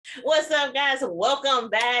What's up, guys? Welcome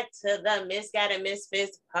back to the Misguided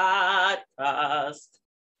Misfits podcast.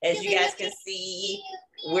 As you guys can see,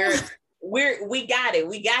 we got it.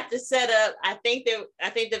 We got the setup. I think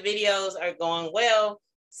the videos are going well.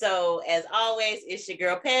 So as always, it's your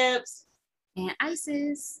girl Peps and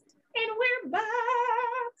Isis, and we're back.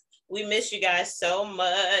 We miss you guys so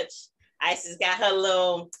much. Isis got her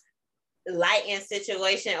little lighting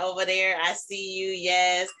situation over there. I see you,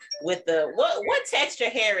 yes, with the what texture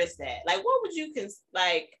hair is that? Like, what would you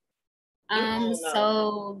like?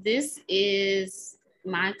 So this is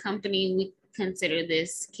my company. We consider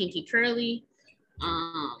this kinky curly.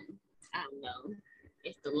 I don't know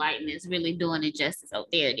if the lighting is really doing it justice. Oh,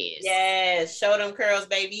 there it is. Yes, show them curls,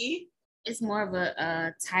 baby. It's more of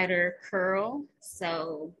a tighter curl,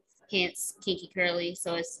 so hence kinky curly.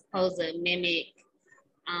 So it's supposed to mimic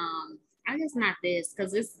I guess not this,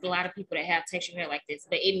 because this is a lot of people that have texture hair like this,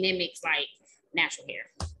 but it mimics like natural hair.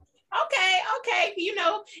 Okay. You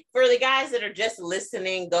know, for the guys that are just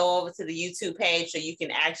listening, go over to the YouTube page so you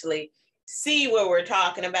can actually see what we're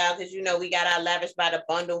talking about, because you know we got our Lavish by the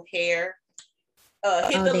Bundle hair.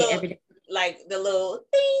 Hit the little like the little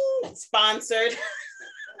thing sponsored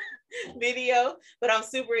video, but I'm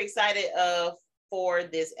super excited for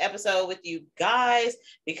this episode with you guys,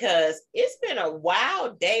 because it's been a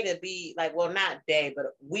wild day to be like, well, not day, but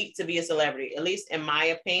a week to be a celebrity, at least in my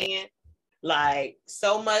opinion. Like,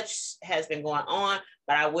 so much has been going on,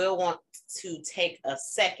 but I will want to take a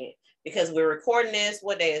second because we're recording this.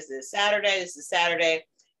 What day is this? Saturday. This is Saturday.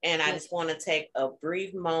 And I just want to take a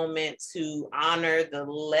brief moment to honor the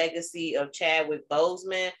legacy of Chadwick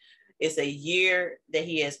Boseman. It's a year that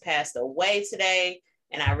he has passed away today.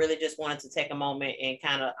 And I really just wanted to take a moment and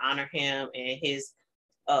kind of honor him and his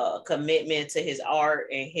commitment to his art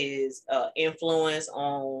and his influence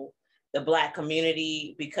on the Black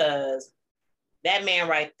community, because that man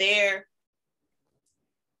right there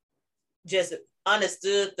just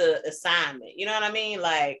understood the assignment. You know what I mean?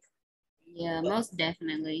 Like, yeah, most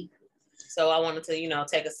definitely. So I wanted to, you know,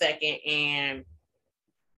 take a second and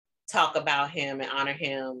talk about him and honor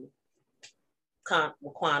him.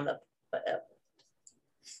 Wakanda forever.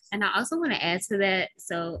 And I also want to add to that.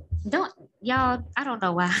 So I don't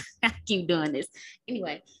know why I keep doing this.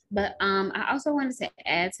 Anyway, but I also wanted to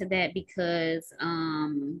add to that because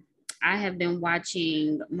I have been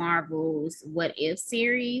watching Marvel's What If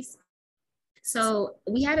series. So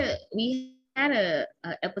we had a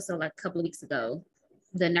episode like a couple of weeks ago,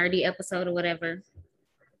 the nerdy episode or whatever.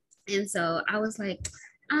 And so I was like,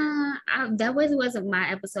 that wasn't my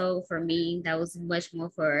episode for me. That was much more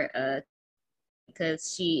for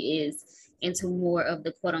because she is into more of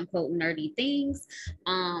the quote unquote nerdy things.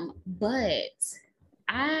 But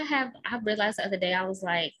I realized the other day, I was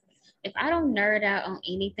like, if I don't nerd out on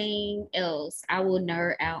anything else, I will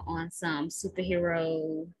nerd out on some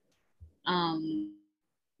superhero,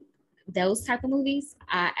 those type of movies.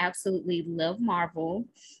 I absolutely love Marvel.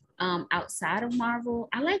 Outside of Marvel,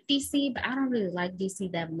 I like DC, but I don't really like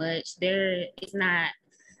DC that much. It's not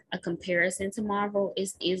a comparison to Marvel.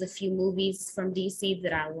 It is a few movies from DC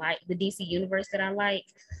that I like, the DC universe that I like.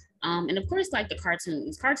 And of course, like the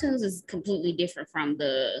cartoons. Cartoons is completely different from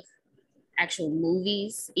the actual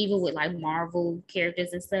movies, even with like Marvel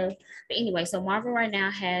characters and stuff. But anyway, so Marvel right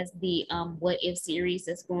now has the What If series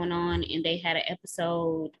that's going on, and they had an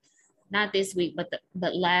episode, not this week, but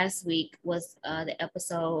last week was the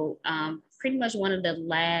episode, pretty much one of the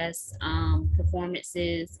last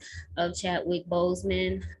performances of Chadwick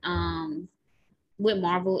Boseman with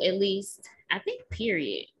Marvel, at least. I think,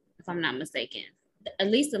 period, if I'm not mistaken. At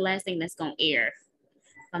least the last thing that's going to air,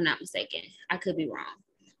 if I'm not mistaken. I could be wrong.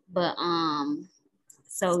 But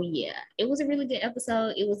so yeah, it was a really good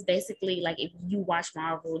episode. It was basically like, if you watch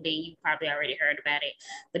Marvel, then you probably already heard about it.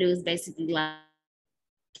 But it was basically like,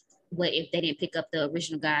 what if they didn't pick up the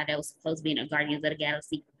original guy that was supposed to be in the Guardians of the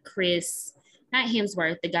Galaxy? Not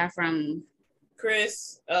Hemsworth, the guy from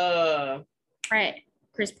Chris Pratt.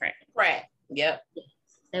 Pratt. Yep.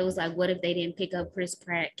 That was like, what if they didn't pick up Chris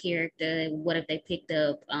Pratt character? What if they picked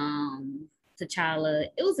up T'Challa?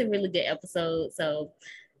 It was a really good episode. So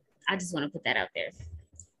I just want to put that out there.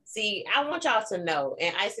 See, I want y'all to know,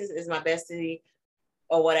 and Isis is my bestie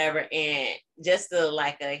or whatever, and just to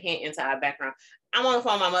like a hint into our background, I'm on the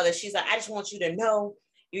phone with my mother. She's like, I just want you to know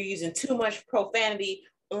you're using too much profanity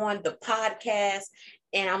on the podcast.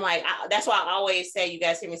 And I'm like, that's why I always say, you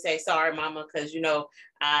guys hear me say, sorry, mama, because, you know,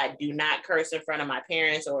 I do not curse in front of my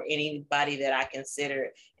parents or anybody that I consider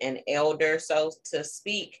an elder, so to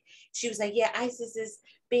speak. She was like, yeah, Isis is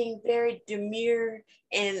being very demure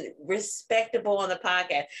and respectable on the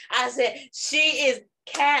podcast. I said, she is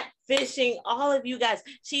catfishing all of you guys.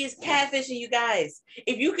 She is catfishing you guys.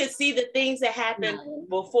 If you could see the things that happen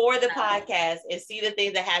before the podcast and see the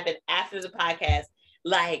things that happen after the podcast,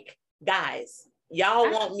 like, guys, y'all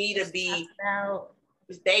want me to be,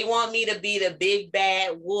 they want me to be the big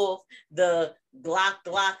bad wolf, the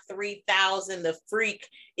Glock 3000, the freak.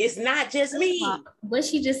 It's not just me. What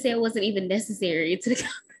she just said wasn't even necessary to the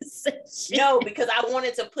conversation. No, because I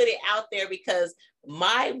wanted to put it out there because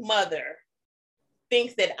my mother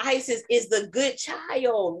thinks that Isis is the good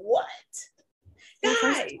child. What?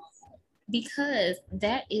 Guys. Because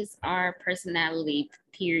that is our personality,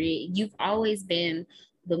 period. You've always been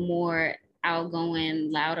the more outgoing,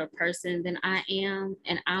 louder person than I am.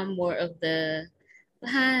 And I'm more of the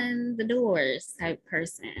behind the doors type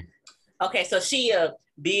person. Okay, so she a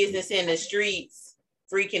business in the streets,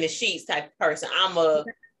 freak in the sheets type of person. I'm a...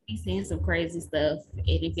 He's saying some crazy stuff. And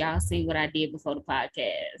if y'all seen what I did before the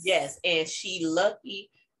podcast. Yes, and she lucky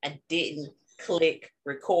I didn't click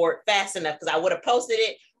record fast enough because I would have posted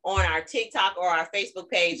it on our TikTok or our Facebook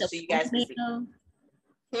page so you guys can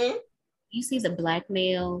see. You see the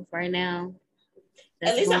blackmail right now?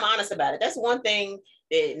 At least I'm honest about it. That's one thing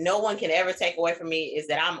that no one can ever take away from me is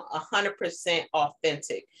that I'm 100%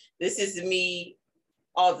 authentic. This is me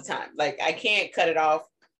all the time. Like, I can't cut it off.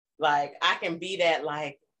 Like, I can be that,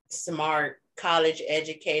 like, smart, college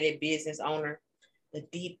educated business owner,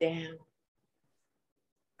 but deep down,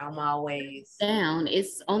 I'm always down.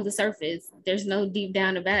 It's on the surface. There's no deep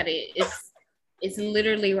down about it. It's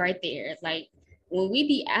literally right there. Like, when we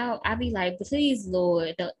be out, I be like, please,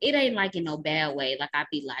 Lord, it ain't like in no bad way. Like, I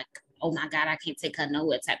be like, oh my God, I can't take her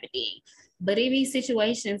nowhere type of thing. But it be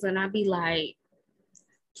situations when I be like,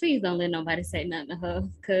 please don't let nobody say nothing to her,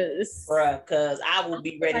 because I will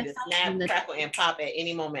be ready to snap, crackle, and pop at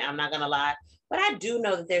any moment. I'm not gonna lie, but I do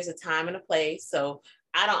know that there's a time and a place. So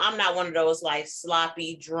I'm not one of those like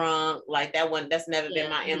sloppy drunk, like that one. That's never been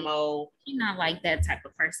my MO. You're not like that type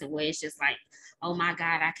of person where it's just like, oh my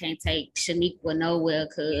God, I can't take Shaniqua nowhere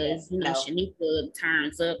because Shaniqua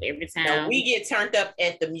turns up every time. No, we get turned up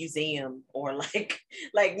at the museum, or like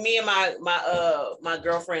me and my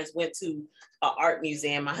girlfriends went to an art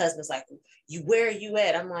museum. My husband's like, where are you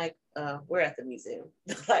at? I'm like, we're at the museum.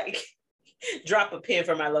 Like, drop a pin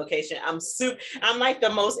for my location. I'm like the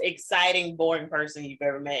most exciting, boring person you've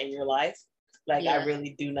ever met in your life. Like, I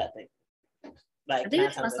really do nothing. Like, I think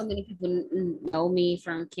that's why so many people know me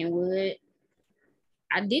from Kenwood.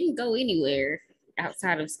 I didn't go anywhere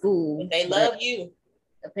outside of school. They love you.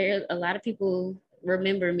 A lot of people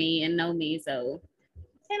remember me and know me, so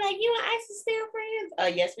they're like, you and Isis still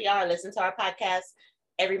friends? Yes, we are. Listen to our podcast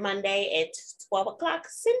every Monday at 12 o'clock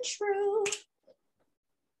Central.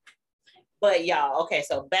 But y'all, okay,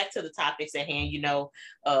 so back to the topics at hand, got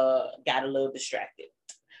a little distracted.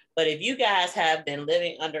 But if you guys have been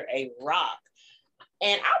living under a rock,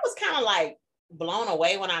 and I was kind of like blown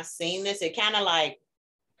away when I seen this, it kind of like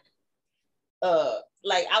I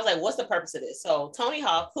was like, what's the purpose of this? So Tony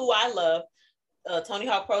Hawk, who I love, Tony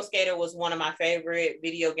Hawk Pro Skater was one of my favorite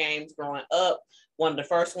video games growing up. One of the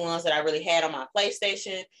first ones that I really had on my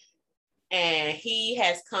PlayStation. And he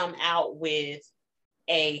has come out with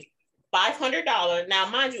a $500. Now,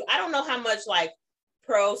 mind you, I don't know how much like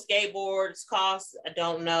pro skateboards cost. I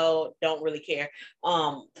don't know. Don't really care.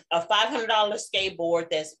 A $500 skateboard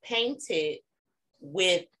that's painted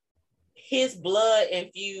with his blood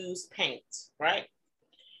infused paint, right?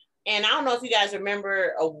 And I don't know if you guys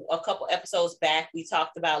remember a couple episodes back, we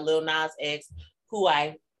talked about Lil Nas X, who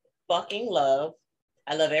I fucking love.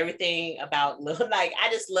 I love everything about Lil. Like,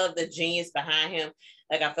 I just love the genius behind him.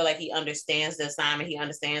 Like, I feel like he understands the assignment. He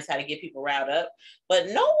understands how to get people riled up. But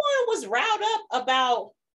no one was riled up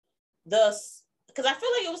about because I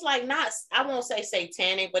feel like it was like not, I won't say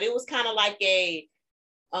satanic, but it was kind of like a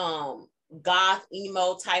goth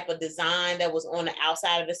emo type of design that was on the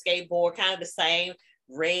outside of the skateboard, kind of the same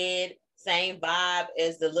red, same vibe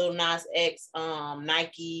as the Lil Nas X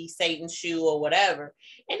Nike Satan shoe or whatever.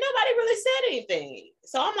 And nobody really said anything.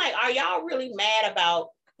 So I'm like, are y'all really mad about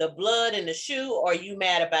the blood in the shoe, or are you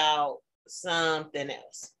mad about something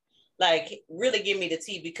else? Like, really give me the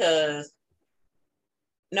tea, because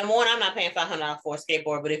number one, I'm not paying $500 for a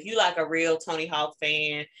skateboard, but if you like a real Tony Hawk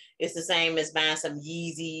fan, it's the same as buying some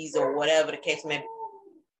Yeezys or whatever the case may be.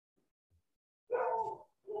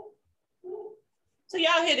 So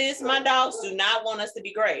y'all hear this? My dogs do not want us to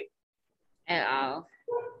be great. At all.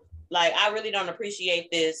 Like, I really don't appreciate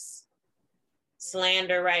this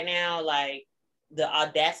slander right now. Like, the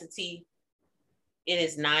audacity. It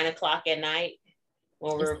is 9 o'clock at night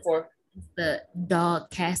when we record. The dog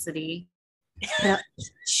Cassidy.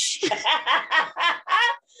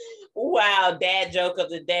 Wow, dad joke of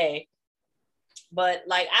the day. But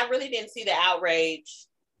like, I really didn't see the outrage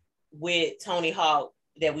with Tony Hawk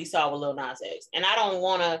that we saw with Lil Nas X. And I don't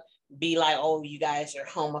want to be like, oh, you guys are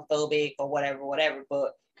homophobic or whatever.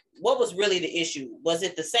 But what was really the issue? Was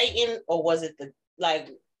it the Satan or was it the, like,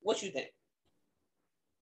 what you think?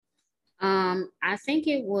 I think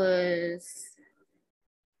it was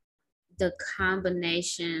the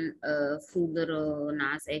combination of who Little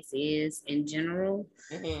Nas X is in general,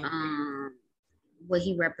 what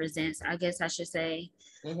he represents, I guess I should say,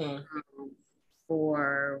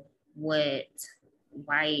 for what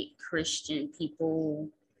white Christian people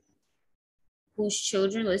whose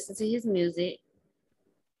children listen to his music,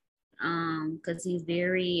 because he's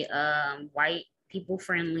very white people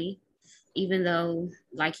friendly, even though,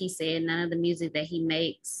 like he said, none of the music that he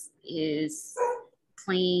makes is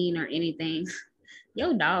clean or anything.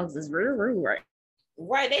 Yo, dogs is real rude, right?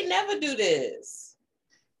 Right, they never do this.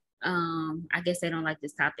 I guess they don't like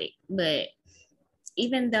this topic, but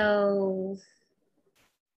even though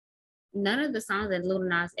none of the songs that Lil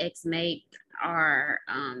Nas X make are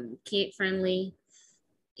kid friendly,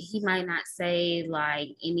 he might not say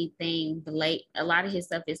like anything blatant. A lot of his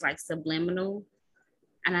stuff is like subliminal,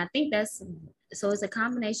 and I think that's so. It's a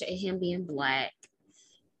combination of him being black.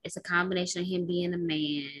 It's a combination of him being a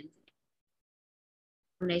man.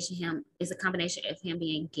 It's a combination of him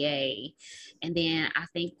being gay, and then I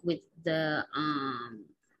think with the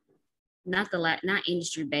not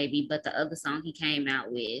Industry Baby, but the other song he came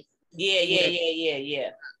out with.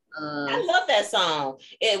 Yeah. I love that song.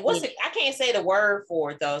 It was I can't say the word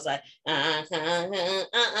for it though. It's like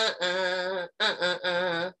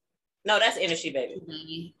no, that's Industry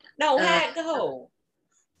Baby. No, how'd it go?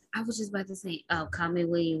 I was just about to say, oh, call me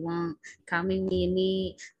when you want, call me when you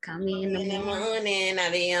need, call me in the morning,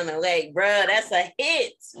 I'll be on the lake, bro. That's a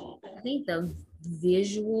hit. I think the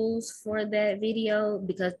visuals for that video,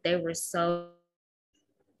 because they were so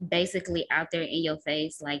basically out there in your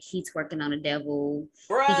face, like he's working on a devil.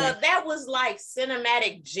 Bruh, that was like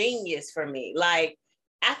cinematic genius for me. Like,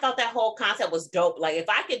 I thought that whole concept was dope. Like, if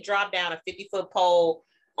I could drop down a 50-foot pole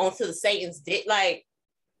onto the Satan's dick, like,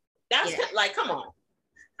 that's like, come on.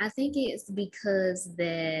 I think it's because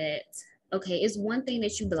that, okay, it's one thing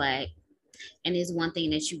that you black and it's one thing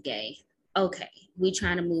that you gay. Okay, we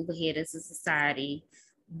trying to move ahead as a society.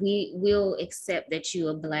 We will accept that you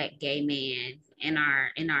a black gay man in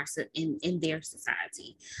their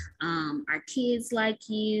society. Our kids like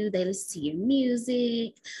you, they listen to your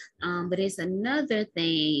music. But it's another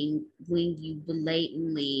thing when you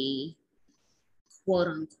blatantly quote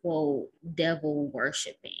unquote devil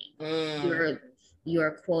worshiping.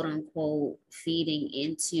 You're quote unquote feeding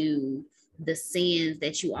into the sins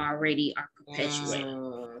that you already are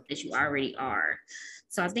perpetuating, that you already are.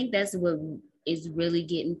 So I think that's what is really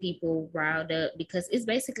getting people riled up, because it's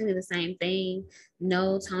basically the same thing.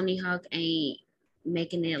 No, Tony Hawk ain't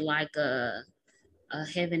making it like a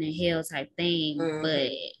heaven and hell type thing,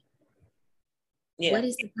 but what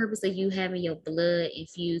is the purpose of you having your blood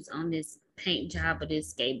infused on this paint job of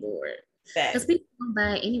this skateboard? Because people don't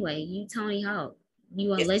buy it anyway. You Tony Hawk.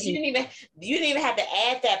 You a legend. You didn't even have to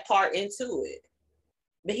add that part into it.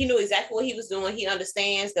 But he knew exactly what he was doing. He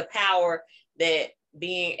understands the power that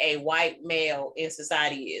being a white male in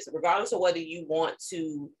society is, regardless of whether you want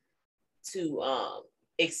to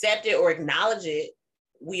accept it or acknowledge it.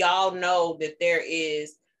 We all know that there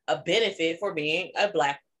is a benefit for being a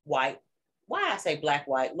white,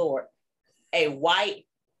 Lord, a white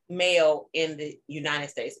male in the United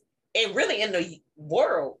States and really in the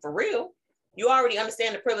world, for real. You already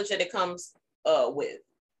understand the privilege that it comes with.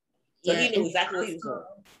 So he knew exactly what he was doing.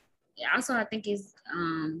 Yeah, also I think is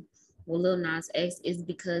with Lil Nas X is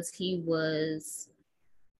because he was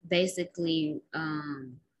basically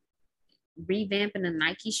revamping a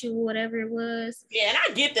Nike shoe or whatever it was. Yeah, and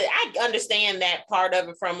I get that. I understand that part of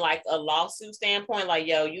it from like a lawsuit standpoint. Like,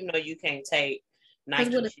 yo, you know, you can't take Nike.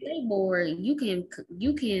 Because with a skateboard, you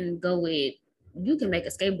can go with. You can make a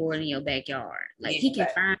skateboard in your backyard. Like he can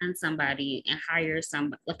find somebody and hire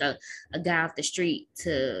somebody, like a guy off the street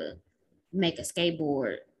to make a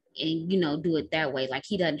skateboard and, you know, do it that way. Like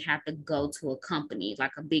he doesn't have to go to a company,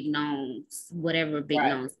 like a big known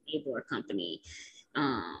known skateboard company.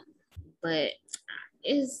 But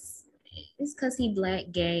it's because he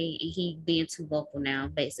black, gay, and he being too vocal now,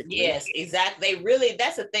 basically. Yes, exactly.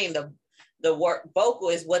 That's the thing. The word vocal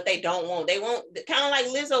is what they don't want. They want, kind of like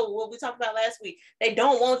Lizzo, what we talked about last week. They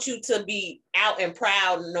don't want you to be out and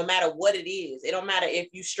proud no matter what it is. It don't matter if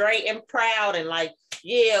you straight and proud and like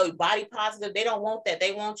yeah, body positive. They don't want that.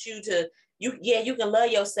 They want you to, you can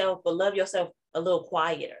love yourself, but love yourself a little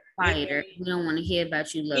quieter. Quieter. We don't want to hear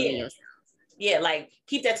about you loving yourself. Yeah, like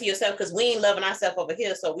keep that to yourself because we ain't loving ourselves over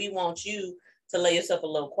here. So we want you to love yourself a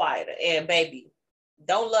little quieter. And baby,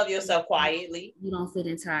 don't love yourself quietly. You don't fit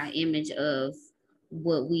into our image of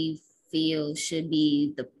what we feel should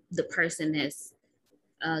be the person that's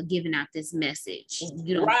giving out this message.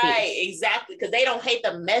 You don't right, exactly. Because they don't hate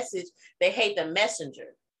the message, they hate the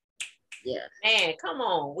messenger. Yeah. Man, come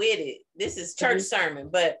on with it. This is church sermon.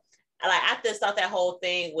 But like I just thought that whole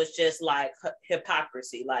thing was just like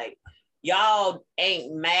hypocrisy. Like y'all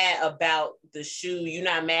ain't mad about the shoe. You're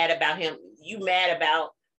not mad about him. You mad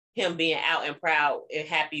about him being out and proud and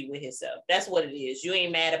happy with himself. That's what it is. You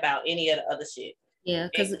ain't mad about any of the other shit. Yeah,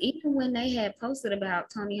 because even when they had posted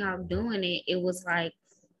about Tony Hawk doing it, it was like,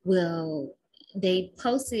 well, they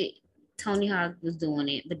posted Tony Hawk was doing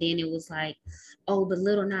it, but then it was like, oh, but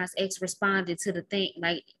Lil Nas X responded to the thing.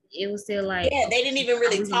 Like it was still like, yeah, they didn't even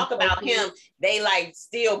really talk about him. They like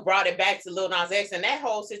still brought it back to Lil Nas X, and that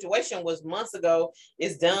whole situation was months ago.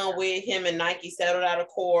 It's done with. Him and Nike settled out of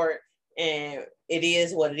court, and it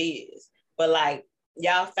is what it is. But like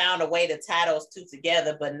y'all found a way to tie those two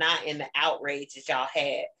together, but not in the outrage that y'all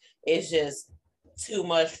had. It's just too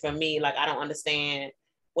much for me. Like I don't understand.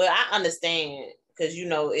 Well, I understand because you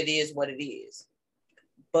know it is what it is.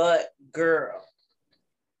 But girl,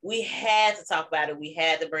 we had to talk about it. We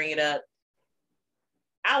had to bring it up.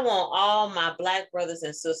 I want all my Black brothers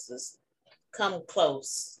and sisters come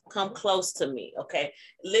close to me. Okay,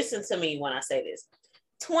 listen to me when I say this.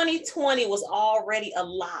 2020 was already a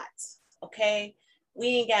lot. Okay, we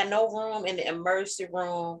ain't got no room in the emergency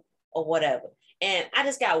room or whatever. And I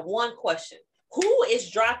just got one question: who is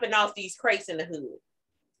dropping off these crates in the hood?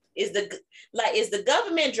 Is the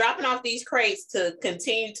government dropping off these crates to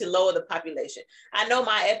continue to lower the population? I know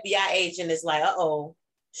my FBI agent is like, uh-oh,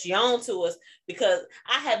 she on to us, because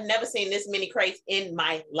I have never seen this many crates in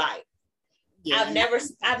my life. Yeah.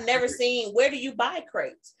 I've never seen, where do you buy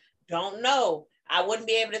crates? Don't know. I wouldn't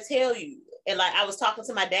be able to tell you. And like I was talking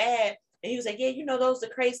to my dad, and he was like, yeah, you know, those are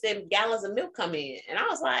the crates that gallons of milk come in. And I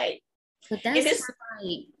was like, but that's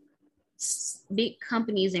like big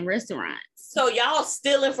companies and restaurants. So y'all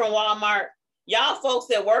stealing from Walmart. Y'all folks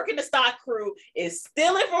that work in the stock crew is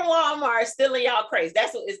stealing from Walmart, stealing y'all crates.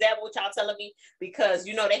 Is that what y'all telling me? Because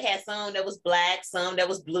you know they had some that was black, some that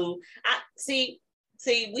was blue. I see,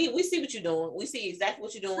 we see what you're doing. We see exactly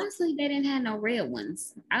what you're doing. Honestly, they didn't have no red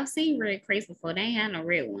ones. I've seen red crates before. They ain't had no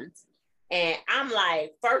red ones. And I'm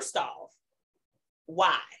like, first off,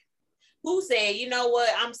 why? Who said, you know what?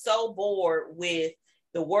 I'm so bored with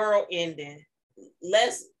the world ending.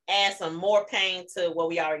 Let's add some more pain to what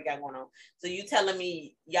we already got going on. So you telling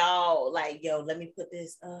me y'all like, yo, let me put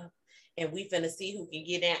this up and we finna see who can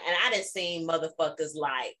get in. And I done seen motherfuckers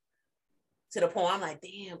like to the point I'm like,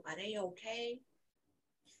 damn, are they okay?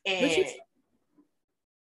 And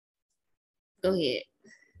go ahead.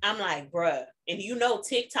 I'm like, bruh, and you know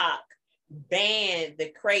TikTok banned the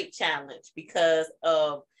crate challenge because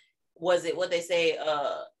of, was it what they say,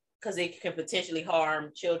 because it can potentially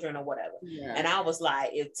harm children or whatever. Yeah. And I was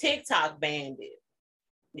like, if TikTok banned it,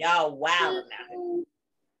 y'all wilding out.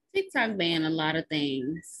 TikTok banned a lot of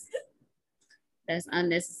things that's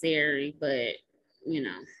unnecessary, but you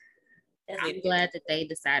know, I'm glad that they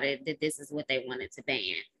decided that this is what they wanted to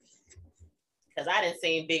ban. Because I didn't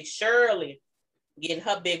see Big Shirley getting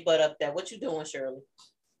her big butt up there. What you doing, Shirley?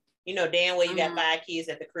 You know damn well you got 5 kids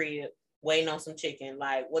at the crib waiting on some chicken.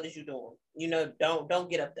 Like, what is you doing? You know, don't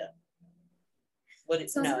get up there. What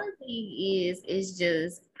is, so no. My thing is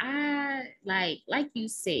just, I like you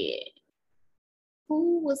said,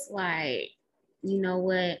 who was like, you know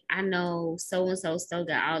what, I know so-and-so still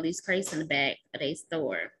got all these crates in the back of their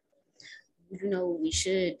store. You know what we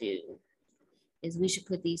should do is we should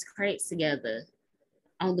put these crates together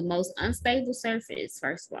on the most unstable surface,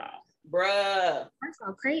 first of all. Bruh. First of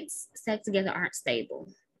all, crates stacked together aren't stable.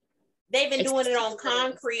 They've been doing it on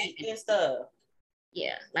concrete and stuff.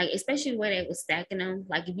 Yeah, like especially where they were stacking them.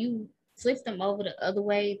 Like if you flip them over the other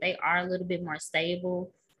way, they are a little bit more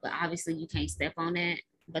stable, but obviously you can't step on that.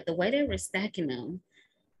 But the way they were stacking them,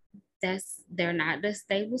 they're not the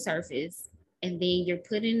stable surface. And then you're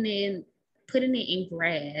putting it in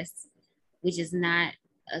grass, which is not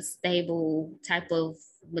a stable type of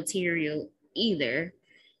material either.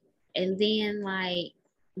 And then like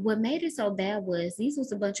what made it so bad was these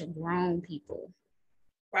was a bunch of grown people.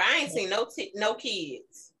 Right, I ain't seen no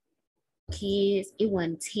kids. It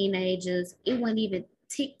wasn't teenagers. It wasn't even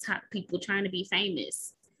TikTok people trying to be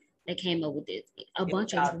famous that came up with this. A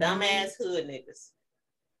bunch of dumbass hood niggas.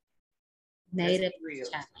 made up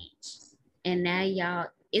challenge. And now y'all,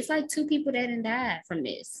 it's like 2 people that didn't die from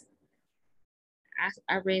this.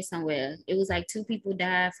 I read somewhere it was like 2 people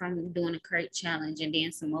died from doing a crate challenge, and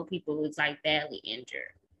then some more people was like badly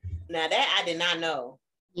injured. Now that I did not know.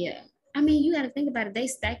 Yeah, I mean, you got to think about it. They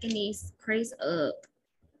stacking these crates up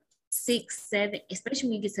 6, 7, especially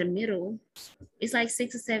when you get to the middle. It's like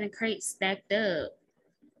 6 or 7 crates stacked up.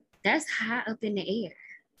 That's high up in the air.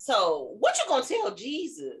 So what you gonna tell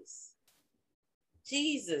Jesus?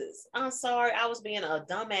 Jesus, I'm sorry, I was being a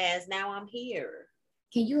dumbass. Now I'm here.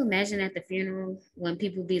 Can you imagine at the funeral when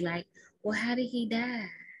people be like, well, how did he die?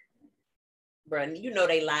 Bruh, you know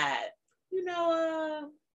they lied. You know,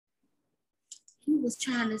 he was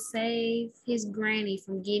trying to save his granny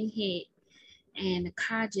from getting hit, and the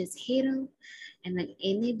car just hit him, and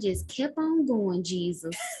it just kept on going,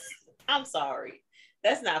 Jesus. I'm sorry.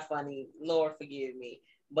 That's not funny. Lord forgive me.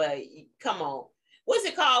 But come on. What's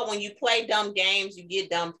it called when you play dumb games, you get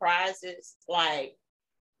dumb prizes? Like,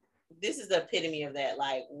 this is the epitome of that.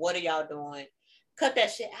 Like, what are y'all doing? Cut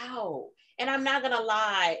that shit out. And I'm not going to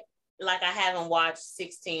lie, like, I haven't watched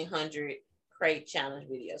 1,600 crate challenge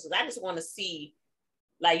videos. So I just want to see,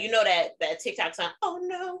 like, you know, that TikTok song, oh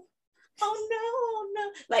no, oh no, oh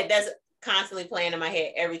no. Like, that's constantly playing in my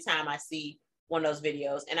head every time I see one of those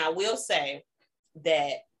videos. And I will say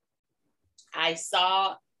that I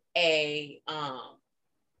saw a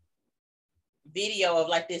video of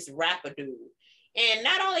like this rapper dude. And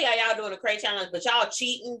not only are y'all doing a crate challenge, but y'all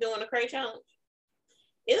cheating doing a crate challenge.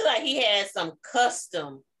 It looks like he has some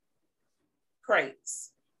custom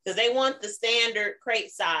crates because they want the standard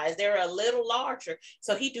crate size. They're a little larger.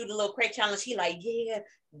 So he do the little crate challenge. He like, yeah,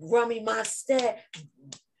 run me my stat.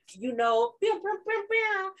 You know,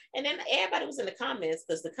 and then everybody was in the comments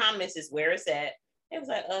because the comments is where it's at. It was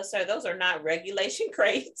like, sir, those are not regulation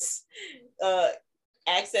crates.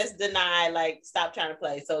 Access denied, like, stop trying to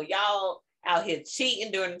play. So y'all out here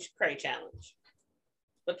cheating during the crate challenge.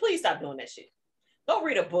 But please stop doing that shit. Go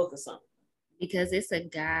read a book or something. Because it's a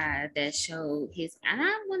guy that showed his,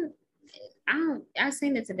 I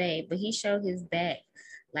seen it today, but he showed his back,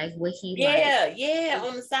 like what he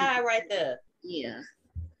on the side right there. Yeah.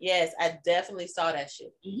 Yes, I definitely saw that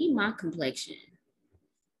shit. And he my complexion.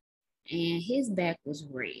 And his back was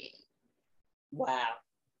red. Wow.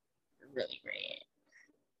 Really red.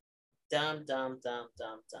 Dumb.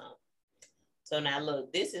 So now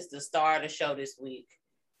look, this is the star of the show this week.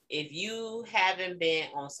 If you haven't been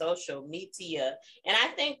on social media, and I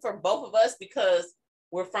think for both of us, because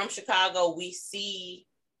we're from Chicago, we see,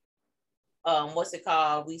 what's it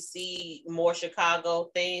called? We see more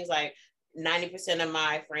Chicago things. Like 90% of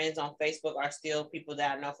my friends on Facebook are still people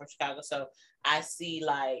that I know from Chicago. So I see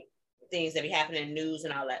like things that be happening in news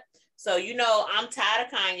and all that. So, you know, I'm tired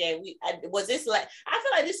of Kanye. I feel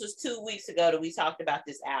like this was 2 weeks ago that we talked about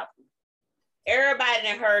this album. Everybody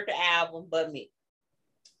done heard the album but me.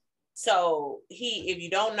 So if you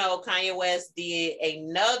don't know, Kanye West did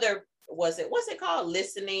another, what's it called?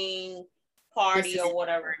 Listening party or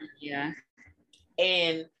whatever. Yeah.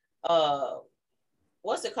 And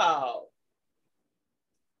what's it called?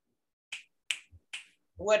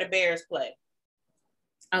 Where the Bears play.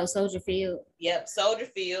 Oh, Soldier Field. Yep, Soldier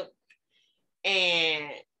Field. And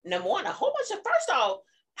number one, a whole bunch of, first off,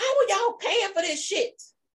 how are y'all paying for this shit?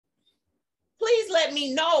 Please let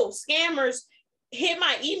me know. Scammers, hit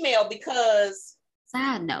my email because.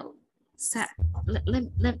 Side note.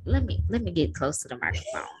 Let me get close to the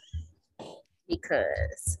microphone.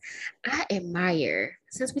 Because I admire,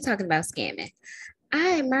 since we're talking about scamming,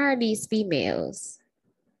 I admire these females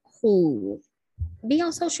who be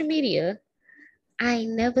on social media. I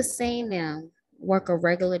ain't never seen them work a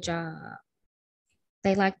regular job.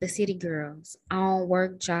 They like the city girls. I don't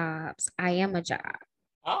work jobs. I am a job.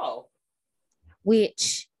 Oh.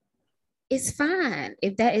 Which is fine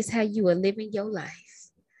if that is how you are living your life.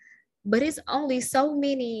 But it's only so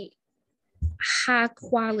many high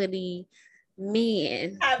quality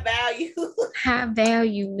men, high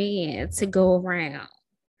value men to go around.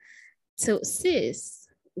 So sis,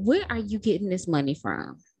 where are you getting this money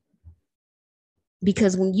from?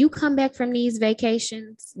 Because when you come back from these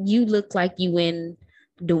vacations, you look like you in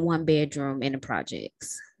the 1-bedroom in the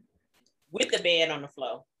projects. With the bed on the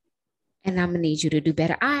floor. And I'm gonna need you to do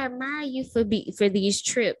better. I admire you for these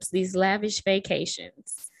trips, these lavish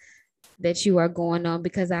vacations that you are going on,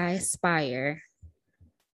 because I aspire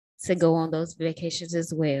to go on those vacations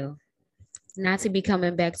as well. Not to be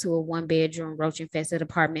coming back to a 1-bedroom roach-infested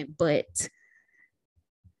apartment, but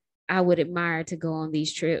I would admire to go on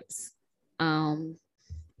these trips.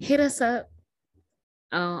 Hit us up.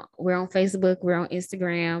 We're on Facebook, we're on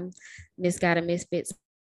Instagram, Misguided Misfits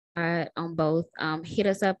on both. Hit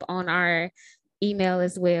us up on our email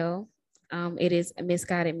as well. It is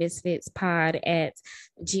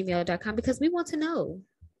misguidedmisfitspod@gmail.com because we want to know.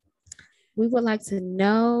 We would like to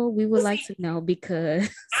know. We would like to know because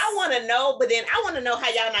I want to know, but then I want to know how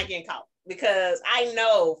y'all not getting caught, because I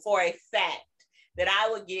know for a fact that I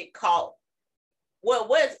would get caught.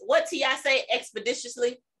 What T.I. say?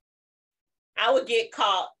 Expeditiously. I would get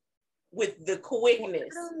caught with the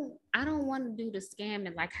quickness. I don't want to do the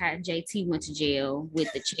scamming like how JT went to jail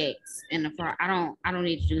with the checks and the fraud. I don't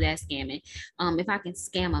need to do that scamming. If I can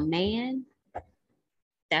scam a man,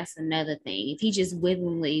 that's another thing. If he just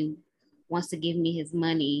willingly wants to give me his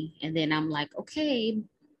money and then I'm like, okay,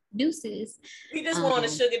 deuces. We just want a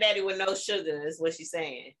sugar daddy with no sugar is what she's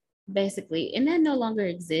saying. Basically, and that no longer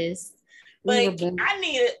exists. But I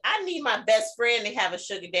need my best friend to have a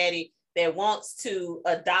sugar daddy that wants to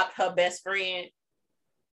adopt her best friend.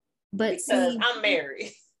 But because I'm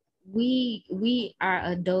married. We are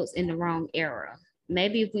adults in the wrong era.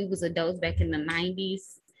 Maybe if we was adults back in the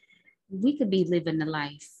 90s, we could be living the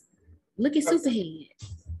life. Look at Superhead.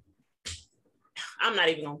 I'm not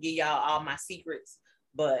even gonna give y'all all my secrets,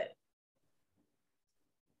 but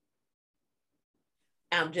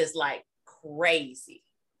I'm just like crazy.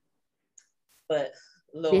 But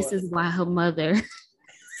Lord. This is why her mother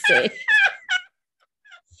said.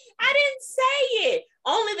 I didn't say it.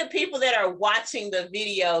 Only the people that are watching the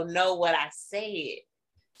video know what I said.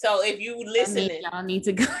 So if you listening, y'all need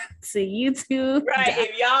to go to YouTube. Right.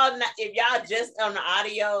 If y'all just on the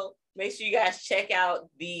audio, make sure you guys check out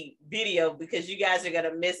the video, because you guys are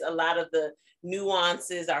gonna miss a lot of the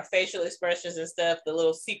nuances, our facial expressions and stuff, the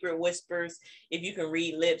little secret whispers. If you can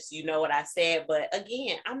read lips, you know what I said. But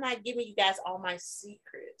again, I'm not giving you guys all my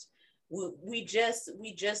secrets. We just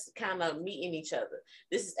kind of meeting each other.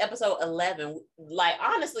 This is episode 11. Like,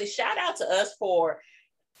 honestly, shout out to us for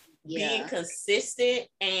being consistent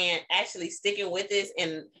and actually sticking with this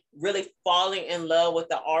and really falling in love with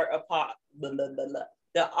the art of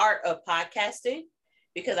podcasting,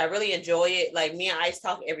 because I really enjoy it. Like, me and Ice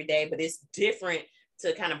talk every day, but it's different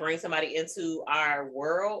to kind of bring somebody into our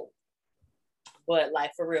world. But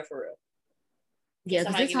like, for real. Yeah,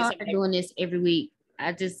 because it's hard doing this every week.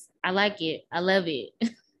 I like it. I love it.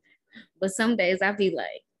 But some days I be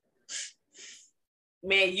like,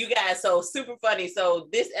 man, you guys so super funny. So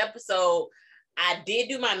this episode, I did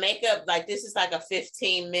do my makeup. Like, this is like a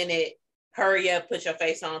 15-minute hurry up, put your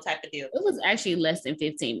face on type of deal. It was actually less than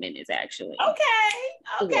 15 minutes, actually. Okay.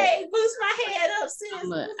 Boost my head up, sis.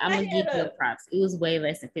 I'm gonna give you props. It was way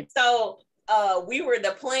less than 15. So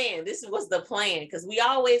the plan. This was the plan, because we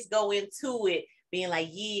always go into it being like,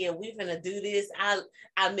 yeah, we're gonna do this. I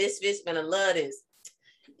Misfits gonna love this.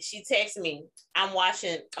 She texted me. I'm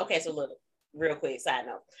watching. Okay, so look, real quick side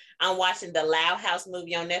note. I'm watching the Loud House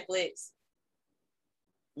movie on Netflix.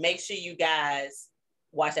 Make sure you guys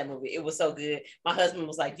watch that movie. It was so good. My husband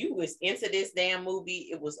was like, you was into this damn movie.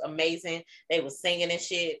 It was amazing. They was singing and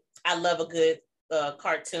shit. I love a good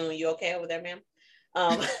cartoon. You okay over there, ma'am?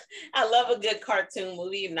 I love a good cartoon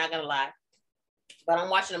movie. I'm not gonna lie. But I'm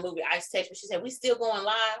watching a movie. Ice texted me. She said, we still going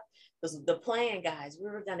live? Because the plan, guys, we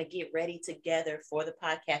were going to get ready together for the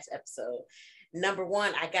podcast episode. Number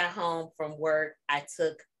one, I got home from work. I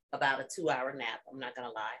took about a 2-hour nap. I'm not going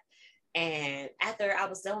to lie. And after I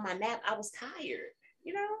was done with my nap, I was tired.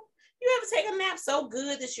 You know, you ever take a nap so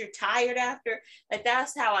good that you're tired after? Like,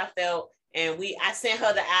 that's how I felt. And I sent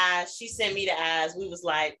her the eyes. She sent me the eyes. We was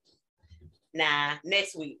like, nah,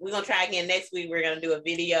 next week. We're going to try again next week. We're going to do a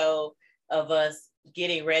video of us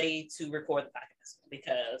getting ready to record the podcast,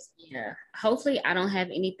 because hopefully I don't have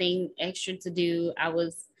anything extra to do. I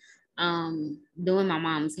was doing my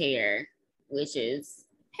mom's hair, which is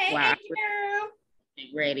why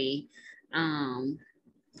ready,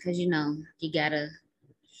 because you gotta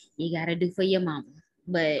do for your mama.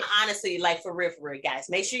 But honestly, like, for real, guys,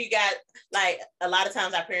 make sure you got, like, a lot of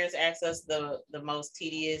times our parents ask us the most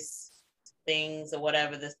tedious things or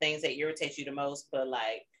whatever, the things that irritate you the most, but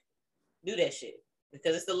like, do that shit,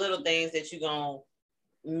 because it's the little things that you're gonna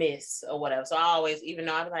miss or whatever. So I always, even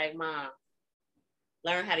though I'm like, Mom,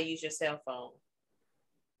 learn how to use your cell phone,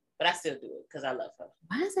 but I still do it because I love her.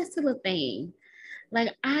 Why is that still a thing?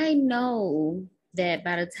 Like, I know that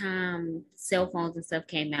by the time cell phones and stuff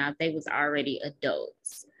came out, they was already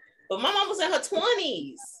adults. But my mom was in her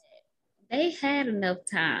 20s. They had enough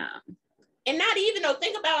time. And not even, though,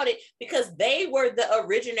 think about it, because they were the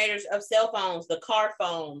originators of cell phones, the car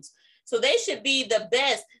phones. So they should be the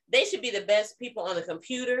best. They should be the best people on the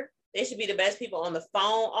computer. They should be the best people on the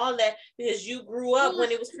phone, all that, because you grew up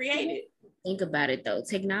when it was created. Think about it though.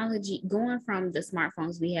 Technology, going from the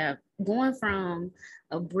smartphones we have, going from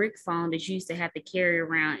a brick phone that you used to have to carry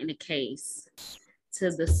around in a case to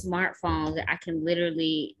the smartphone that I can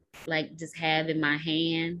literally like just have in my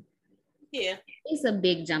hand. Yeah. It's a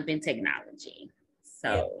big jump in technology.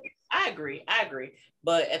 So yeah, I agree.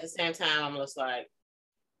 But at the same time, I'm just like,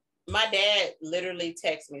 my dad literally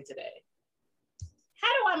texted me today. How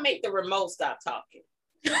do I make the remote stop talking?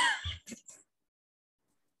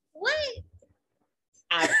 What?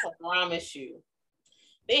 I promise you.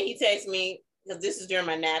 Then he texted me, because this is during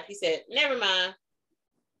my nap. He said, never mind.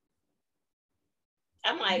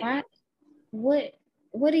 I'm like,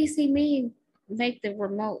 what do you see me make the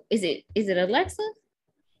remote? Is it Alexa?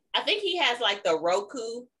 I think he has like the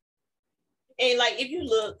Roku. And like if you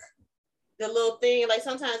look, the little thing, like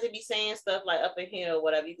sometimes it be saying stuff like up in here or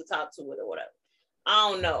whatever, you can talk to it or whatever.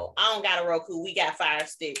 I don't know. I don't got a Roku. We got Fire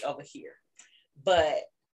Stick over here. But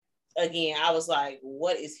again, I was like,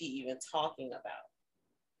 what is he even talking about?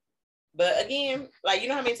 But again, like, you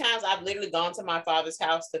know how many times I've literally gone to my father's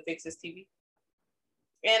house to fix his TV?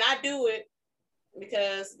 And I do it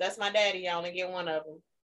because that's my daddy. I only get one of them.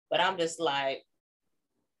 But I'm just like,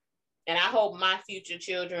 and I hope my future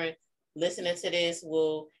children listening to this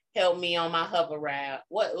will help me on my hover ride.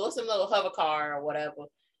 What's some little hover car or whatever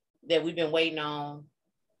that we've been waiting on?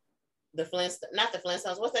 The Flintstones, not the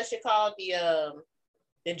Flintstones. What's that shit called? The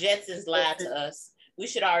Jetsons lied to us. We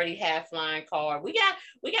should already have flying car. We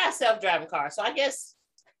got self-driving cars. So I guess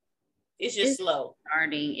it's slow.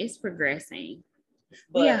 Starting, it's progressing.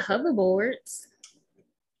 But yeah, hoverboards.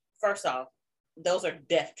 First off, those are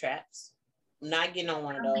death traps. I'm not getting on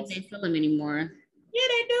one of those. I don't think they sell them anymore. Yeah,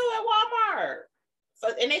 they do at Walmart.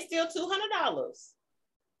 So, and they still $200.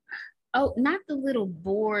 Oh, not the little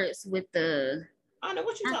boards with the. I don't know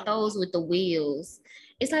what you're talking about. Those with the wheels.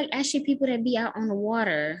 It's like actually people that be out on the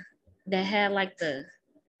water that had like the.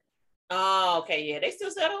 Oh, okay, yeah, they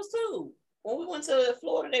still sell those too. When we went to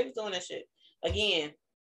Florida, they was doing that shit. Again,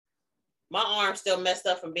 my arm's still messed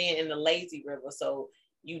up from being in the lazy river, so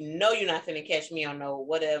you know you're not finna catch me on no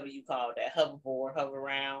whatever you call that, hoverboard, hover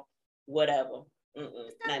around, whatever.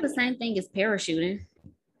 It's not the same thing as parachuting.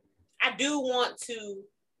 I do want to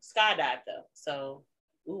skydive though, so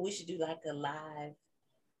we should do like a live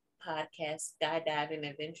podcast skydiving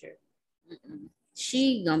adventure.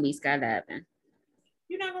 She gonna be skydiving.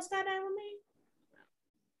 You're not gonna skydive with me?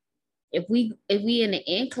 If we in the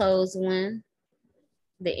enclosed one,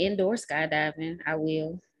 the indoor skydiving, I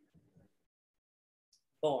will.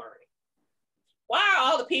 Boring. Why are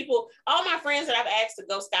all the people, all my friends that I've asked to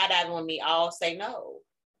go skydiving with me, all say no?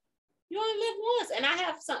 You only live once. And I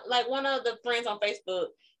have some, like one of the friends on Facebook,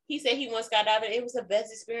 he said he went skydiving. It was the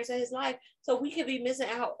best experience of his life. So we could be missing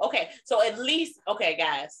out. Okay, so at least, okay,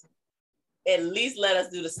 guys, at least let us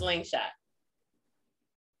do the slingshot.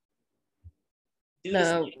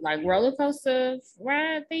 Like roller coaster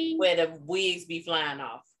ride thing? Where the wigs be flying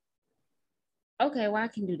off. Okay, well, I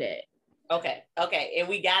can do that. Okay. And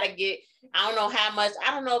we got to get, I don't know how much,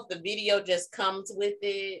 I don't know if the video just comes with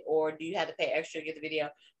it or do you have to pay extra to get the video,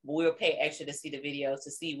 but we'll pay extra to see the video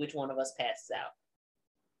to see which one of us passes out.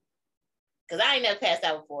 Because I ain't never passed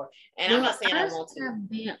out before. And I'm not saying I want to. I've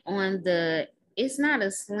been on it's not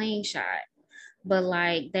a slingshot, but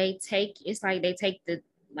like they take the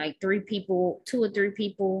like 2 or 3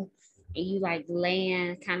 people and you like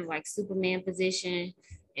land kind of like Superman position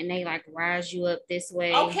and they like rise you up this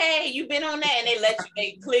way. Okay, you've been on that and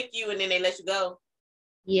they click you and then they let you go.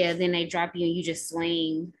 Yeah, then they drop you and you just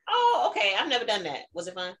swing. Oh, okay. I've never done that. Was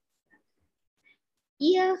it fun?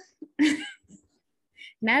 Yeah.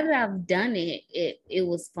 Now that I've done it, it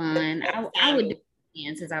was fun. I would do it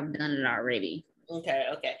again since I've done it already. Okay.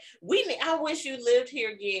 I wish you lived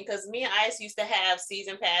here again because me and Ice used to have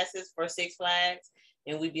season passes for Six Flags,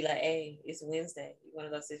 and we'd be like, "Hey, it's Wednesday. You want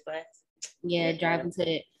to go to Six Flags?" Yeah, driving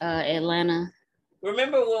to Atlanta.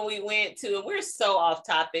 Remember when we went to? We're so off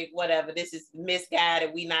topic. Whatever. This is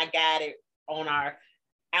misguided. We not guided on our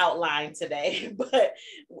outline today, but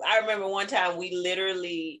I remember one time we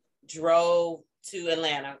literally drove to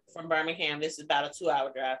Atlanta from Birmingham. This is about a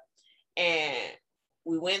 2-hour drive, and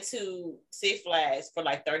we went to Six Flags for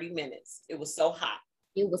like 30 minutes. It was so hot.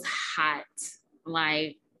 It was hot.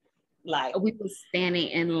 Like we were standing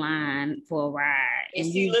in line for a ride.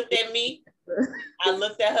 And she looked at me. I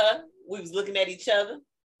looked at her. We was looking at each other.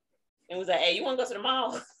 And was like, hey, you want to go to the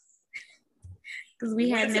mall? Because we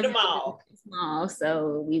had never been to the mall.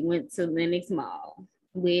 So we went to Lenox Mall.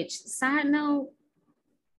 Which, side note,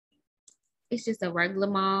 it's just a regular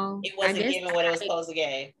mall. It wasn't giving what it was supposed to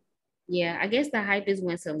give. Yeah, I guess the hype is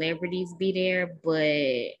when celebrities be there,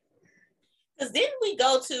 but because didn't we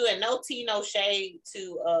go to, and no tea, no shade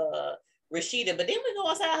to Rashida, but didn't we go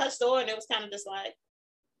outside her store and it was kind of just like,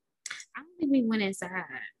 I don't think we went inside.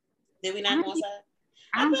 did we I not don't go think, inside?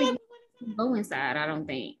 I I don't feel think like we we went could inside. go inside.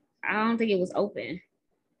 I don't think it was open.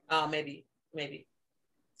 Oh, maybe.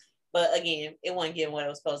 But again, it wasn't getting what it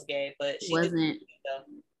was supposed to give. But It she did wasn't. though.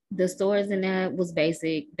 The stores in there was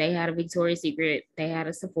basic. They had a Victoria's Secret. They had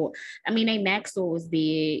a Sephora. I mean, a Mac store was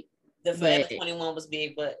big, The but Forever 21 was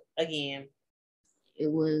big, but again,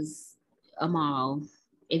 it was a mall.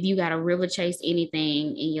 If you got a River Chase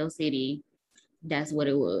anything in your city, that's what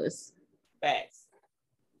it was. facts.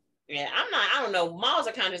 Yeah, I don't know. Malls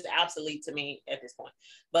are kind of just obsolete to me at this point.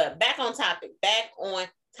 But back on topic.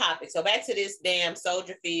 So back to this damn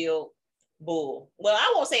Soldier Field bull. Well,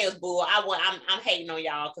 I won't say it was bull. I'm hating on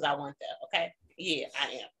y'all because I want that. Okay. Yeah,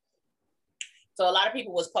 I am. So a lot of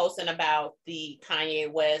people was posting about the Kanye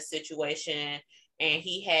West situation, and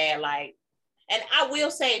he had like, and I will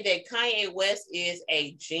say that Kanye West is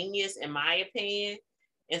a genius in my opinion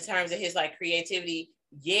in terms of his like creativity.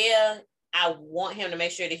 Yeah, I want him to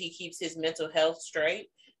make sure that he keeps his mental health straight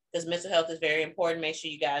because mental health is very important. Make sure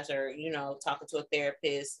you guys are, talking to a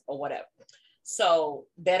therapist or whatever. So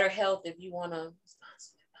Better Health if you want to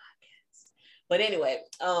sponsor the podcast. But anyway,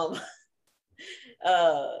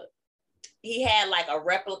 uh he had like a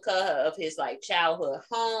replica of his like childhood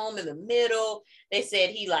home in the middle. They said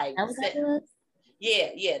he like That was that was?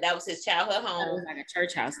 yeah, that was his childhood I thought it home. was like a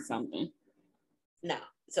church house or something. No,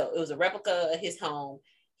 so it was a replica of his home.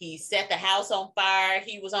 He set the house on fire.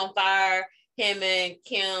 He was on fire. Him and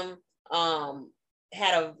Kim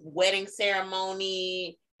had a wedding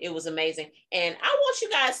ceremony. It was amazing. And I want you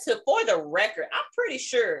guys to, for the record, I'm pretty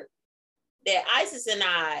sure that Isis and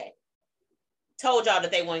I told y'all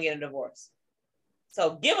that they want to get a divorce.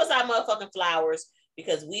 So give us our motherfucking flowers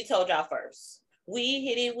because we told y'all first. We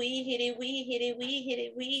hit it, we hit it, we hit it, we hit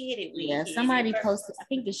it, we hit it, we Yeah, hit somebody it. posted, I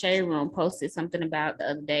think the Shade Room posted something about the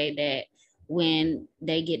other day that when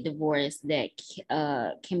they get divorced, that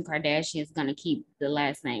Kim Kardashian is gonna keep the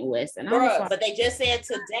last name West. And I was like, but they just said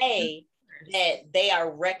today that they are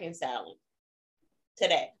reconciling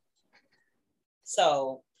today.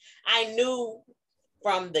 So I knew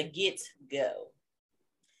from the get-go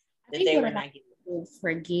that they were not getting.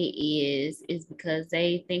 Forget is because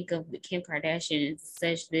they think of Kim Kardashian as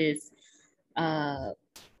such this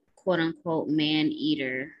quote unquote man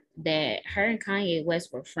eater, that her and Kanye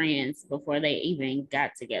West were friends before they even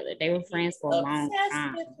got together. They were friends for a long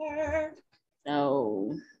time.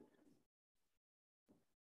 So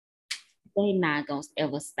they not gonna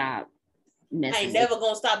ever stop messing. I ain't never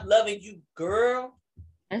gonna stop loving you, girl.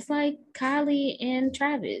 That's like Kylie and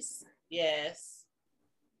Travis. Yes.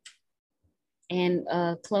 And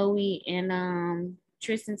Chloe and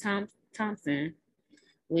Tristan Thompson,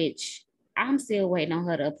 which I'm still waiting on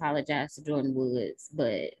her to apologize to Jordan Woods,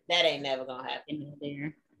 but that ain't never gonna happen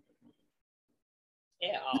there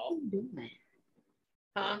at all. What are you doing?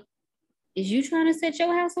 Huh? Is you trying to set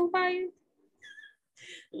your house on fire?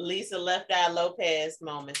 Lisa Left Eye Lopez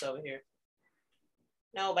moments over here.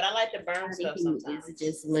 No, but I like to burn stuff sometimes. Is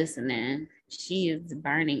just listening. She is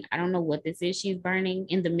burning. I don't know what this is. She's burning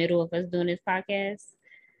in the middle of us doing this podcast.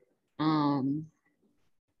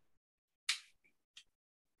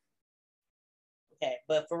 Okay,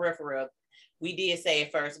 but for real, we did say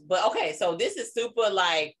it first. But okay, so this is super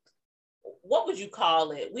like, what would you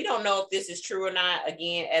call it? We don't know if this is true or not.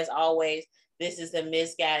 Again, as always, this is the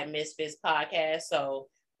Misguided Misfits podcast. So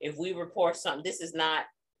if we report something, this is not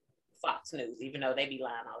Fox News, even though they be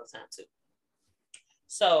lying all the time too.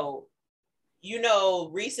 So,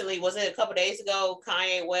 recently, was it a couple days ago,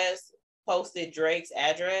 Kanye West posted Drake's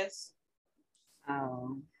address.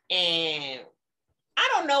 Oh. And I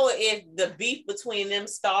don't know if the beef between them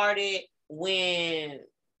started when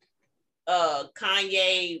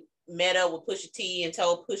Kanye met up with Pusha T and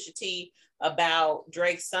told Pusha T about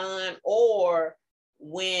Drake's son, or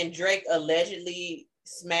when Drake allegedly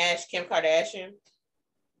smashed Kim Kardashian.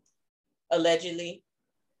 Allegedly.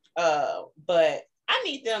 But I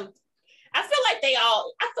need them. I feel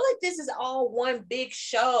like this is all one big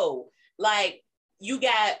show. Like, you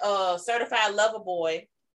got Certified Lover Boy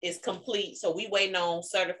is complete, so we waiting on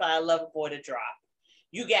Certified Lover Boy to drop.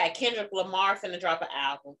 You got Kendrick Lamar finna drop an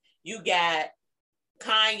album. You got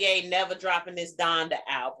Kanye never dropping this Donda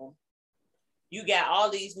album. You got all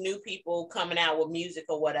these new people coming out with music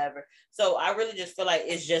or whatever. So I really just feel like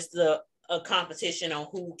it's just a competition on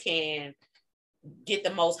who can get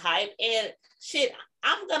the most hype. And shit,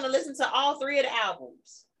 I'm gonna listen to all three of the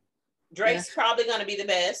albums. Drake's probably gonna be the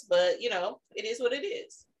best, but it is what it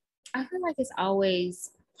is. I feel like it's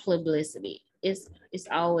always publicity. It's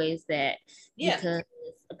always that Yeah. because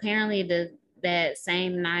apparently that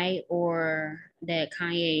same night or that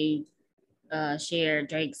Kanye shared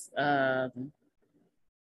Drake's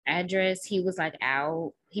address, he was like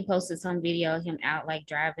out. He posted some video of him out like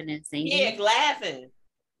driving and Yeah, singing. laughing.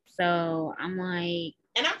 So I'm like,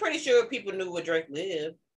 and I'm pretty sure people knew where Drake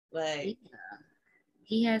lived. Like, yeah,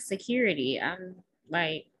 he has security. I'm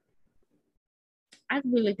like, I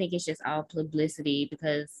really think it's just all publicity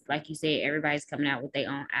because, like you said, everybody's coming out with their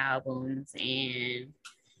own albums, and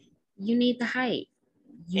you need the hype.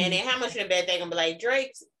 And then how much in bet they gonna be like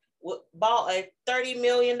Drake's bought a $30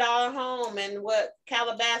 million home in what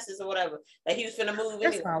Calabasas or whatever that he was finna move.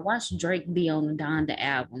 First of all, watch Drake be on the Donda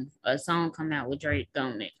album. A song come out with Drake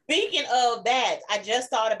on it. Speaking of that, I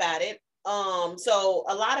just thought about it. So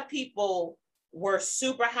a lot of people were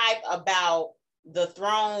super hyped about the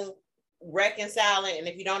Throne reconciling, and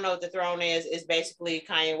if you don't know what the Throne is, it's basically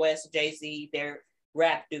Kanye West, Jay-Z, their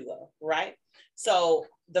rap duo, right? So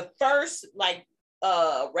the first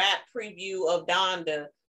rap preview of Donda,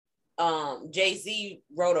 Jay-Z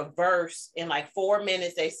wrote a verse in like 4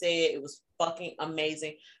 minutes. They said it was fucking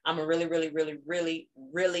amazing. I'm a really, really, really, really,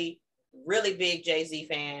 really, really big Jay-Z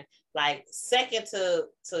fan, like second to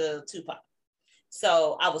Tupac.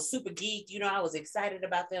 So I was super geeked, I was excited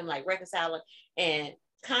about them like reconciling. And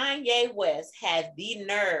Kanye West had the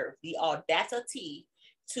nerve, the audacity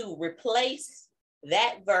to replace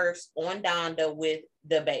that verse on Donda with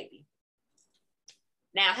the baby.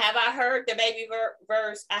 Now, have I heard the baby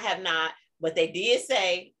verse? I have not, but they did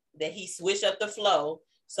say that he switched up the flow.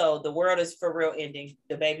 So the world is for real ending.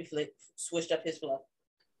 The baby switched up his flow.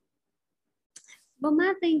 But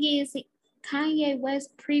my thing is, Kanye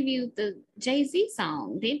West previewed the Jay-Z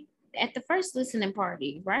song at the first listening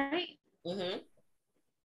party, right? Mm-hmm.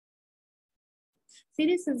 See,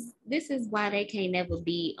 this is why they can't never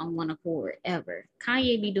be on one accord ever.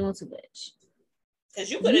 Kanye be doing too much. Because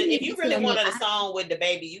you could have, if you really wanted a song with the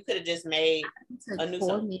baby, you could have just made a new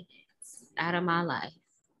 4 minutes out of my life.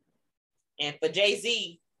 And for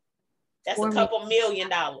Jay-Z, that's a couple $1 million.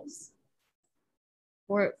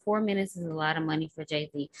 4 minutes is a lot of money for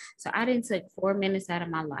Jay-Z. So I didn't take 4 minutes out of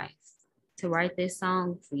my life to write this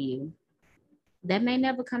song for you. That may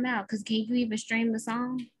never come out because can you even stream the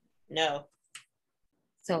song? No.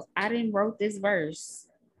 So I didn't wrote this verse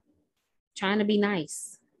trying to be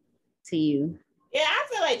nice to you. Yeah, I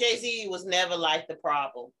feel like Jay-Z was never like the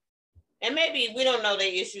problem. And maybe we don't know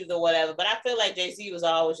their issues or whatever, but I feel like Jay-Z was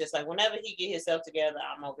always just like, whenever he get himself together,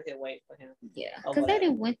 I'm over here waiting for him. Yeah, because they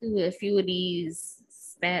didn't went through a few of these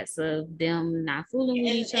spats of them not fooling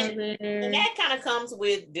with each other. And that kind of comes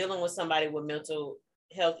with dealing with somebody with mental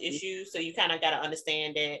health issues. So you kind of got to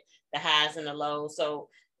understand that the highs and the lows. So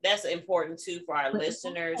that's important too for our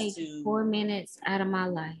listeners to 4 minutes out of my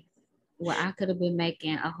life. Well, I could have been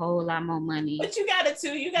making a whole lot more money. But you got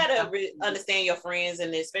to understand your friends,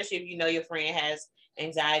 and especially if you know your friend has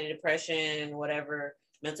anxiety, depression, whatever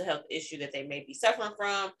mental health issue that they may be suffering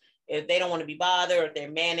from. If they don't want to be bothered, or if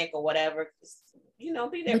they're manic or whatever, be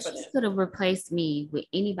there for them. You could have replaced me with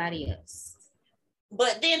anybody else.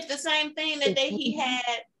 But then the same thing that he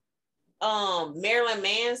had, Marilyn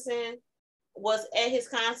Manson was at his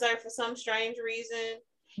concert for some strange reason.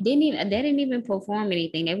 They didn't even perform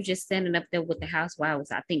anything. They were just standing up there with the house while it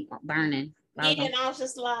was, I think, burning. Yeah, and I was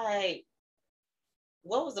just like,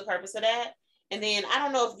 what was the purpose of that? And then I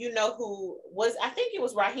don't know if you know who was, I think it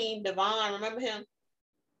was Raheem DeVaughn. Remember him?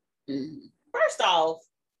 Mm-hmm. First off,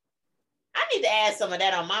 I need to add some of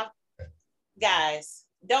that on my, guys,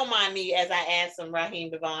 don't mind me as I add some Raheem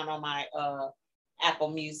DeVaughn on my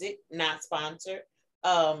Apple Music, not sponsored,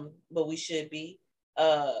 but we should be.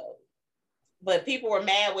 But people were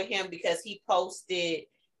mad with him because he posted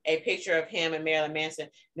a picture of him and Marilyn Manson.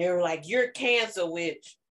 They were like, "You're canceled,"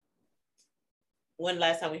 which, when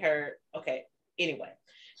last time we heard? Okay, anyway.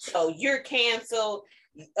 So you're canceled.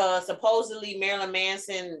 Supposedly Marilyn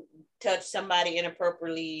Manson touched somebody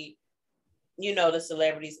inappropriately. The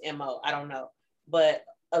celebrity's MO. I don't know. But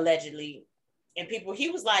allegedly. And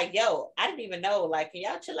he was like, "Yo, I didn't even know. Like, can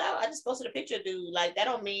y'all chill out? I just posted a picture, dude. Like, that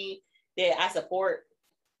don't mean that I support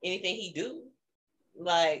anything he do.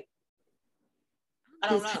 Like, I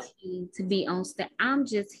don't know." To be on stage, I'm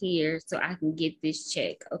just here so I can get this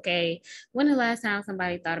check, okay? When the last time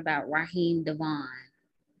somebody thought about Raheem DeVaughn?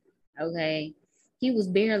 Okay, he was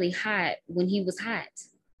barely hot when he was hot.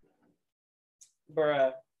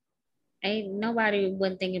 Bruh. Ain't nobody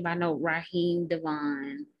wasn't thinking about no Raheem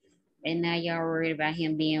DeVaughn. And now y'all worried about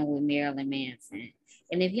him being with Marilyn Manson.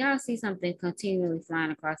 And if y'all see something continually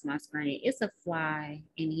flying across my screen, it's a fly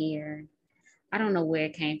in here. I don't know where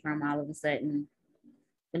it came from all of a sudden,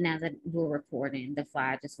 but now that we're recording, the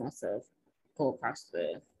fly just wants to go across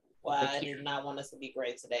the. Well, I did not want us to be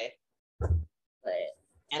great today. But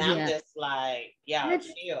and I'm just like, y'all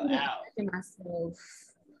chill out. Myself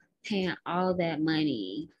paying all that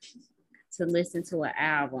money to listen to an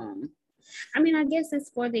album. I mean, I guess it's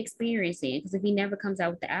for the experiencing, because if he never comes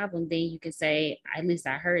out with the album, then you can say, at least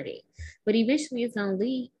I heard it. But eventually it's gonna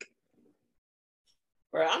leak.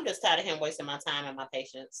 Bro, I'm just tired of him wasting my time and my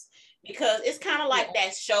patience, because it's kind of like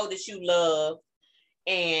that show that you love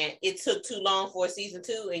and it took too long for season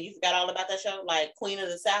 2 and you forgot all about that show, like Queen of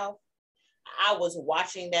the South. I was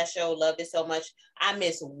watching that show, loved it so much. I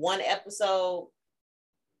missed one episode,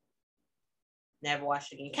 never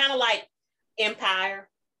watched it again. Kind of like Empire.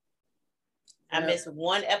 I missed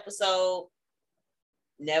one episode,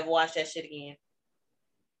 never watched that shit again.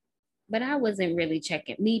 But I wasn't really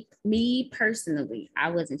checking. Me personally,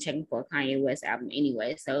 I wasn't checking for a Kanye West album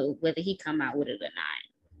anyway. So whether he come out with it or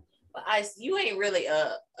not. But Ice, you ain't really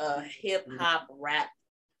a hip hop rap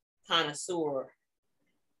connoisseur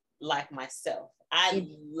like myself. I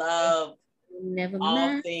love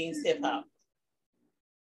all things hip hop.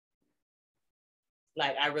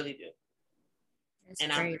 Like, I really do. That's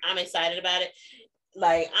and I'm excited about it.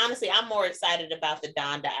 Like, honestly, I'm more excited about the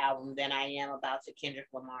Donda album than I am about the Kendrick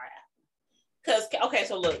Lamar album. Because, okay,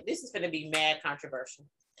 so look, this is going to be mad controversial.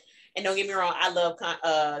 And don't get me wrong, I love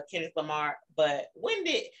Kendrick Lamar, but when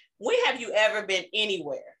have you ever been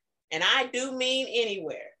anywhere, and I do mean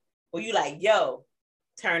anywhere, where you like, yo,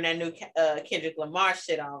 turn that new Kendrick Lamar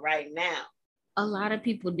shit on right now? A lot of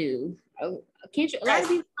people do. A lot of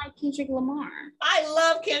people like Kendrick Lamar. I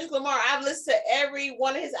love Kendrick Lamar. I've listened to every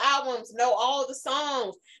one of his albums, know all the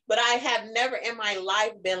songs, but I have never in my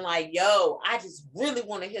life been like, yo, I just really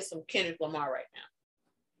want to hear some Kendrick Lamar right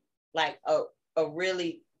now. Like a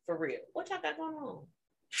really, for real. What y'all got going on?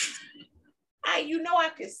 I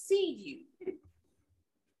can see you.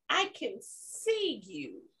 I can see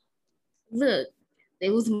you. Look,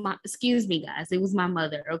 excuse me, guys. It was my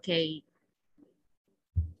mother, okay?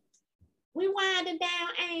 We winding down,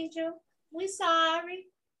 Angel. We sorry.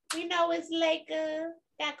 We know it's late, girl.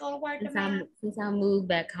 Got to go to work tomorrow. Since I moved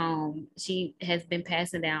back home, she has been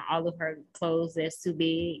passing down all of her clothes that's too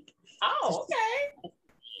big. Oh, okay.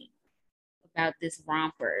 About this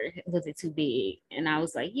romper. Was it too big? And I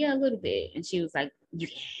was like, yeah, a little bit. And she was like, yeah.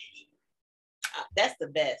 That's the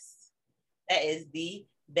best. That is the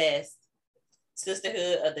best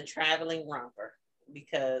sisterhood of the traveling romper,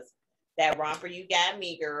 because that romper you got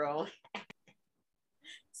me, girl.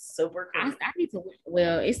 Super cool. I need to.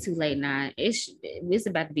 Well, it's too late now. It's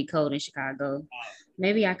about to be cold in Chicago.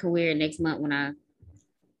 Maybe I can wear it next month when I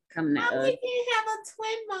come. We can have a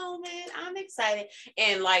twin moment. I'm excited.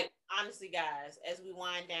 And like, honestly, guys, as we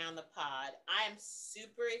wind down the pod, I am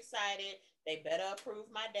super excited. They better approve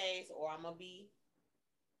my days, or I'm gonna be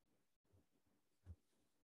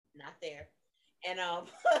not there. And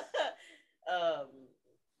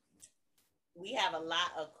we have a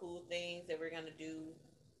lot of cool things that we're gonna do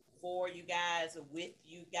for you guys, with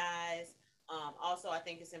you guys. Also, I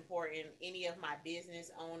think it's important, any of my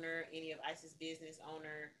business owner, any of Ice's business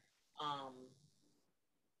owner,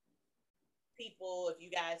 people, if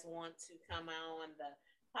you guys want to come on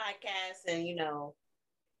the podcast and,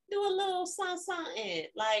 do a little something,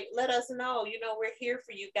 like, let us know, we're here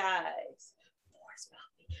for you guys.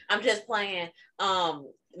 I'm just playing.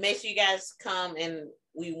 Make sure you guys come, and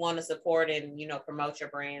we want to support and, promote your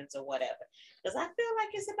brands or whatever. Because I feel like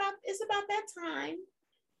it's about that time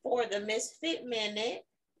for the Misfit Minute.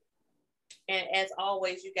 And as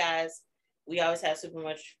always, you guys, we always have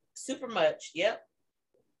super much. Yep.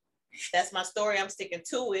 That's my story. I'm sticking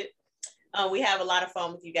to it. We have a lot of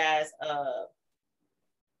fun with you guys.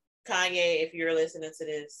 Kanye, if you're listening to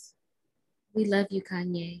this, we love you,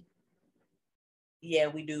 Kanye. Yeah,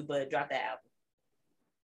 we do, but drop the album,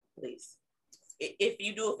 please. If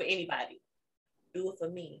you do it for anybody, do it for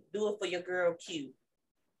me. Do it for your girl Q.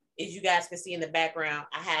 As you guys can see in the background,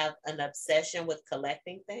 I have an obsession with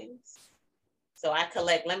collecting things. So I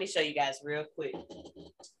collect, let me show you guys real quick.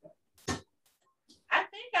 I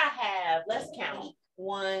think I have, let's count.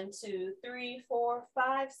 1, 2, 3, 4,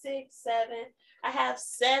 5, 6, 7. I have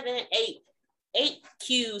 7, 8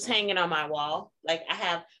 Qs hanging on my wall. Like, I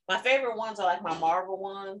have, my favorite ones are like my Marvel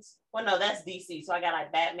ones. Well, no, that's DC. So I got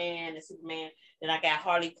like Batman and Superman. Then I got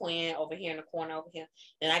Harley Quinn over here in the corner over here.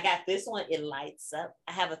 Then I got this one. It lights up.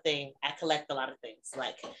 I have a thing. I collect a lot of things.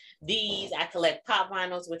 Like these, I collect pop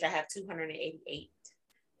vinyls, which I have 288,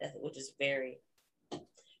 which is very...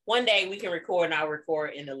 One day we can record, and I'll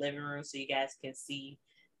record in the living room so you guys can see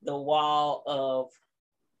the wall of...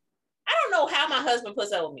 I don't know how my husband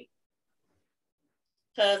puts up with me.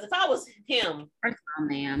 Because if I was him. First of all,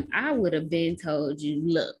 ma'am, I would have been told you,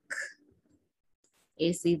 look,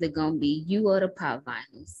 it's either going to be you or the pop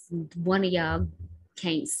vinyls. One of y'all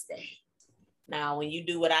can't stay. Now, when you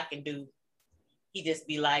do what I can do, he just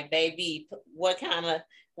be like, baby, what kind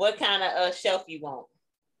of shelf you want?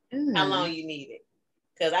 How long you need it?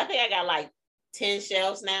 Because I think I got like 10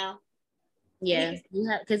 shelves now. Yeah,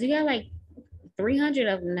 because you got like 300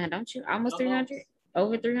 of them now, don't you? Almost 300?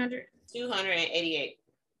 Over 300? 288.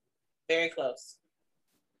 Very close.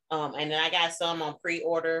 And then I got some on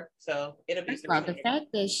pre-order, so it'll be. Well, the fact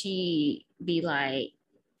that she be like,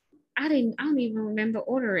 I don't even remember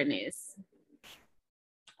ordering this.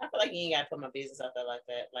 I feel like you ain't gotta put my business out there like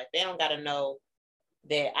that. Like they don't gotta know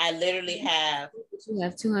that I literally have. You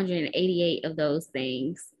have 288 of those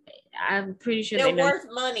things. I'm pretty sure they're worth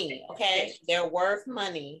money. Okay, they're worth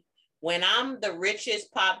money. When I'm the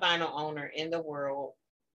richest pop vinyl owner in the world,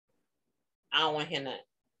 I don't want to hear nothing.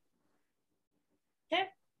 Okay,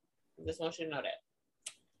 I just want you to know that.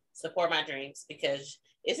 Support my dreams, because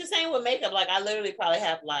it's the same with makeup. Like I literally probably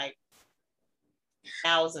have like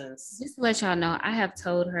thousands. Just to let y'all know, I have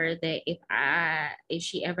told her that if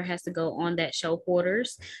she ever has to go on that show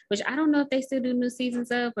Hoarders, which I don't know if they still do new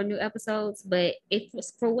seasons of or new episodes, but if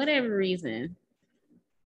for whatever reason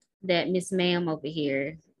that Miss Ma'am over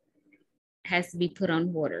here has to be put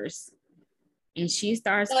on Hoarders and she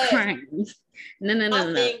starts crying. No.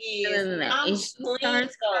 And she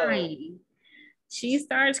starts crying. She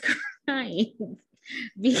starts crying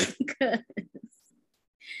because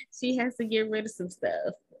she has to get rid of some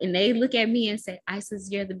stuff. And they look at me and say,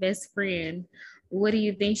 Isis, you're the best friend. What do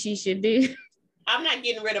you think she should do? I'm not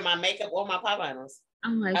getting rid of my makeup or my pop vinyls.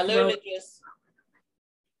 I'm like, I literally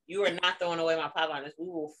you are not throwing away my pop vinyls. We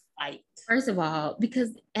will fight. First of all,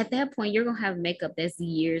 because at that point, you're going to have makeup that's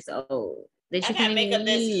years old. That you I got makeup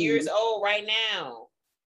that's years old right now.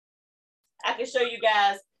 I can show you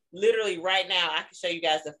guys, literally right now, I can show you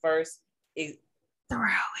guys the first. Throw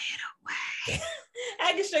it away.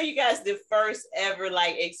 I can show you guys the first ever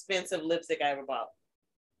like expensive lipstick I ever bought.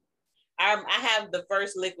 I have the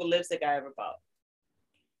first liquid lipstick I ever bought.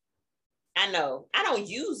 I know. I don't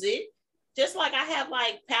use it. Just like I have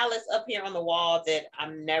like palettes up here on the wall that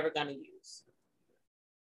I'm never going to use.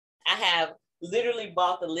 I have literally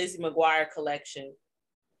bought the Lizzie McGuire collection.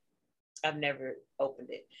 I've never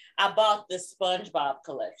opened it. I bought the SpongeBob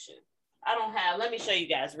collection. I don't have. Let me show you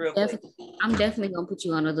guys real quick. I'm definitely gonna put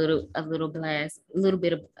you on a little blast, a little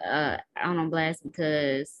bit of on blast,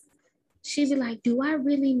 because she'd be like, "Do I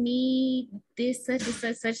really need this such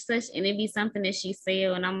and such?" And it'd be something that she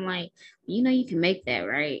said, and I'm like, "You know, you can make that,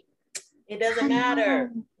 right?" It doesn't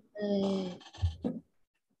matter. I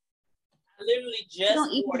literally just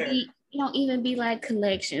ordered. You don't even be like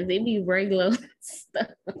collections. They be regular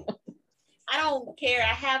stuff. I don't care. I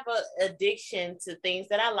have an addiction to things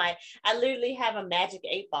that I like. I literally have a Magic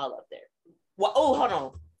 8-ball up there. Well, oh, hold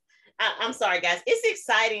on. I'm sorry, guys. It's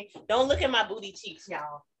exciting. Don't look at my booty cheeks,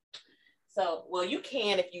 y'all. So, well, you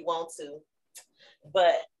can if you want to.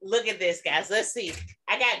 But look at this, guys. Let's see.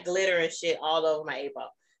 I got glitter and shit all over my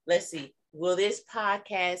 8-ball. Let's see. Will this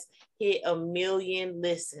podcast hit 1 million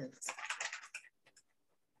listens?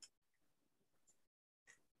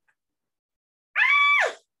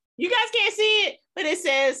 You guys can't see it, but it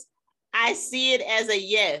says, I see it as a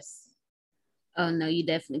yes. Oh, no, you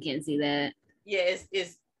definitely can't see that. Yes,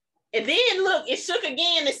 it's and then look, it shook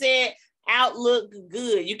again and said, outlook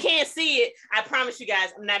good. You can't see it. I promise you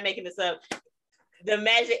guys, I'm not making this up. The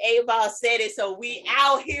Magic 8-ball said it, so we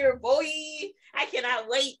out here, boy. I cannot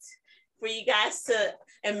wait for you guys to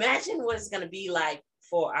imagine what it's going to be like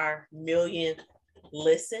for our 1 million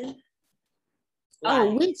listen.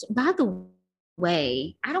 Oh, which, by the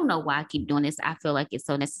way, I don't know why I keep doing this. I feel like it's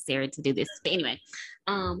so necessary to do this. But anyway,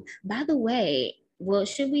 by the way, well,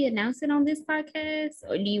 should we announce it on this podcast,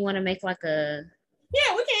 or do you want to make like a?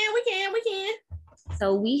 Yeah, we can.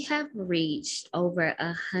 So we have reached over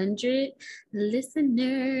 100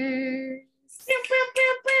 listeners.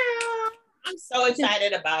 I'm so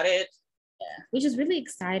excited about it. Yeah, which is really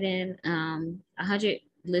exciting. 100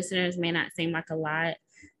 listeners may not seem like a lot,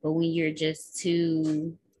 but when you're just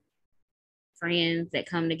two friends that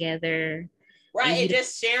come together, right, and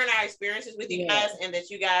just sharing our experiences with you guys, and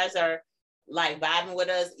that you guys are like vibing with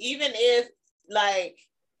us, even if like,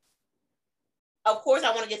 of course,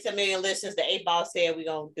 I want to get to 1 million listeners. The 8-ball said we're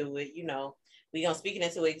gonna do it. You know, we're gonna speak it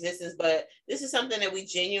into existence. But this is something that we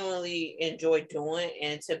genuinely enjoy doing,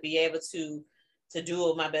 and to be able to do it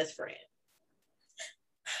with my best friend,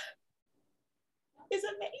 it's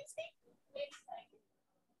amazing.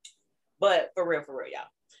 But for real, y'all.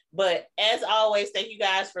 But as always, thank you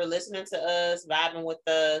guys for listening to us, vibing with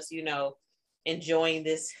us, enjoying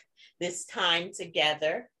this time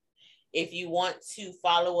together. If you want to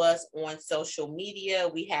follow us on social media,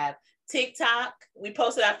 we have TikTok. We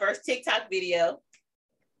posted our first TikTok video.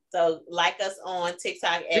 So like us on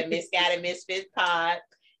TikTok at Misguided Misfits Pod.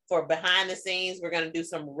 For behind the scenes, we're going to do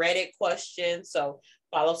some Reddit questions. So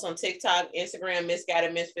follow us on TikTok, Instagram,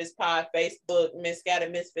 Misguided Misfits Pod, Facebook,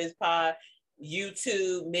 Misguided Misfits Pod,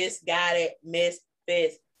 YouTube, Misguided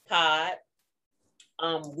Misfits Pod.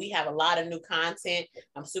 We have a lot of new content.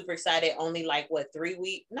 I'm super excited. Only 3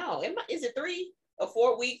 weeks? No, is it 3 or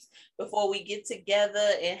 4 weeks before we get together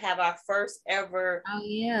and have our first ever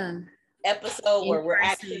episode where we're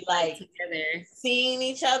actually together seeing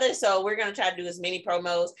each other. So we're gonna try to do as many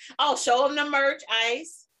promos. Oh, show them the merch,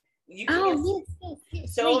 Ice. You can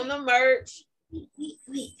yes. Show them the merch.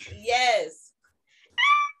 Wait. Yes.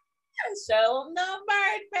 Show them the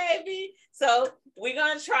merch, baby. So we're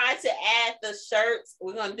gonna try to add the shirts.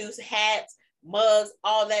 We're gonna do hats, mugs,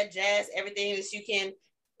 all that jazz, everything that you can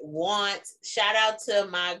want. Shout out to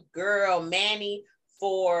my girl Manny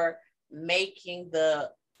for making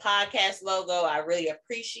the podcast logo. I really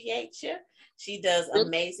appreciate you. She does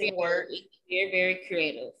amazing work. Very, very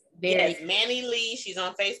creative. Yes, Manny Lee. She's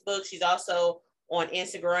on Facebook. She's also on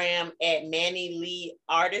Instagram at Manny Lee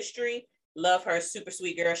Artistry. Love her, super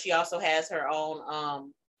sweet girl. She also has her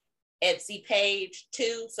own Etsy page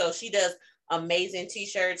too. So she does amazing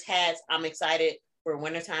t-shirts, hats. I'm excited for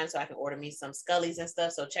wintertime so I can order me some Scullies and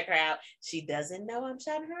stuff. So check her out. She doesn't know I'm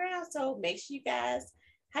shouting her out. So make sure you guys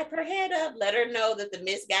hype her head up. Let her know that the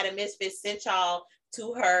Misguided Misfits sent y'all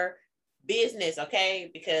to her business, okay?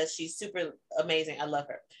 Because she's super amazing. I love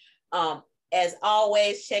her. As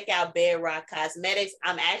always, check out Bedrock Cosmetics.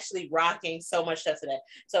 I'm actually rocking so much stuff today.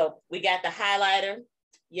 So we got the highlighter.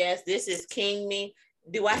 Yes, this is King Me.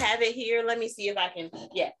 Do I have it here? Let me see if I can.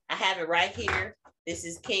 Yeah, I have it right here. This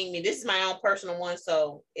is King Me. This is my own personal one,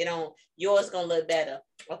 so yours gonna look better.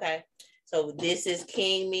 Okay. So this is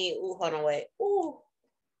King Me. Ooh, hold on, wait. Ooh.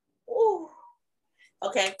 Ooh.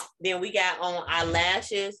 Okay. Then we got on our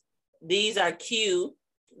lashes. These are cute,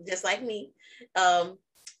 just like me.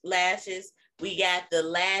 Lashes. We got the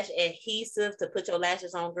lash adhesive to put your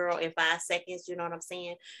lashes on, girl, in 5 seconds. You know what I'm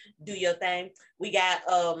saying? Do your thing. We got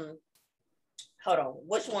hold on.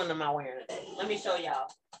 Which one am I wearing? Let me show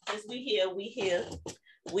y'all. Since we here.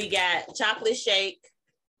 We got chocolate shake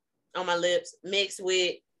on my lips mixed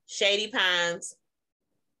with Shady Pines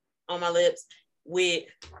on my lips with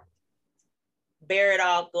Bear It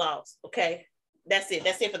All gloss. Okay. That's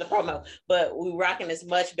it for the promo. But we're rocking as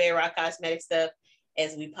much Bedrock Cosmetic stuff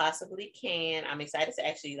as we possibly can. I'm excited to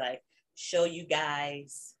actually show you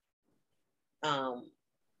guys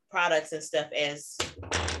products and stuff as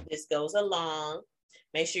this goes along.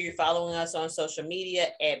 Make sure you're following us on social media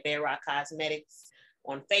at Bedrock Cosmetics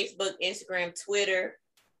on Facebook, Instagram, Twitter.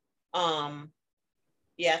 I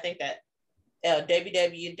think that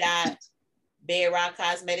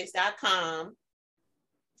www.bedrockcosmetics.com.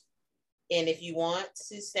 And if you want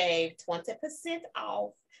to save 20%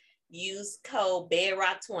 off, use code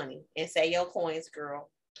Bedrock20 and say your coins, girl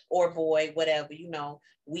or boy, whatever,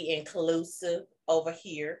 we inclusive over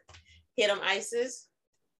here. Hit them, Isis.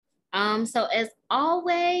 So as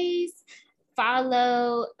always,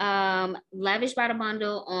 follow Lavish by the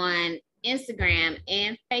Bundle on Instagram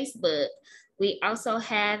and Facebook. We also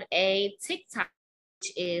have a TikTok,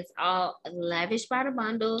 which is all Lavish by the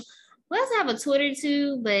Bundle. We also have a Twitter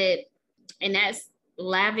too, and that's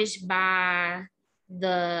Lavish by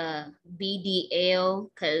the BDL,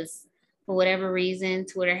 because for whatever reason,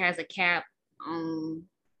 Twitter has a cap on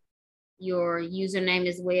your username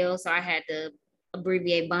as well. So I had to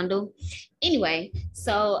abbreviate bundle. Anyway,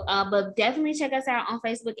 so but definitely check us out on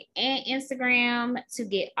Facebook and Instagram to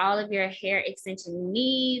get all of your hair extension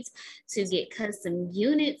needs, to get custom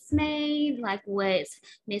units made like what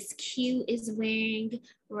Miss Q is wearing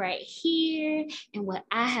right here and what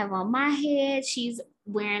I have on my head. She's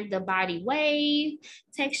wearing the body wave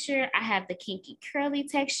texture. I have the kinky curly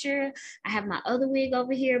texture. I have my other wig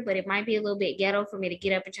over here, but it might be a little bit ghetto for me to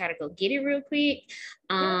get up and try to go get it real quick.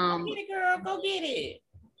 Go get it, girl. Go get it.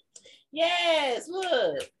 Yes,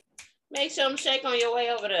 look. Make sure I'm shake on your way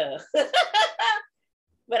over there.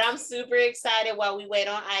 But I'm super excited while we wait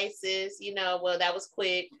on Isis. Well, that was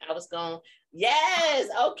quick. I was going, yes.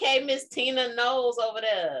 Okay, Miss Tina Knowles over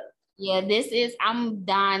there. Yeah, I'm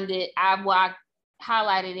dying to, I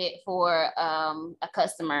highlighted it for a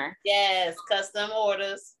customer. Yes, custom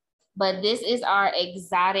orders. But this is our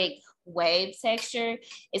exotic wave texture.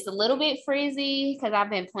 It's a little bit frizzy because I've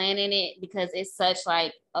been planning it because it's such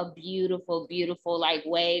like a beautiful, beautiful like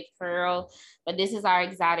wave curl. But this is our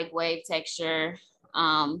exotic wave texture.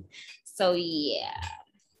 So yeah.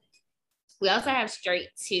 We also have straight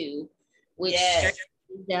too, which straight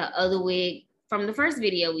is the other wig from the first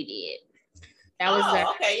video we did. That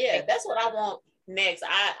was okay, yeah. That's what I want next.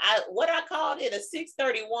 I what I called it, a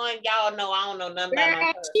 631. Y'all know I don't know nothing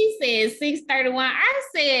about no. She said 631. I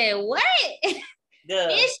said what?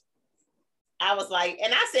 Good. I was like,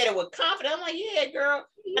 and I said it with confidence. I'm like, yeah, girl,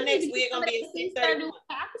 my next wig gonna be a 631.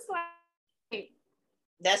 I was like,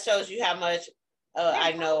 that shows you how much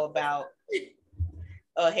I know about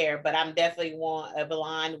hair, but I'm definitely want a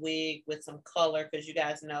blonde wig with some color because you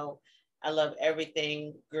guys know I love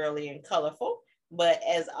everything girly and colorful. But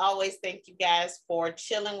as always, thank you guys for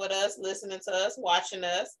chilling with us, listening to us, watching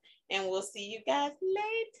us, and we'll see you guys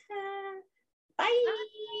later. Bye.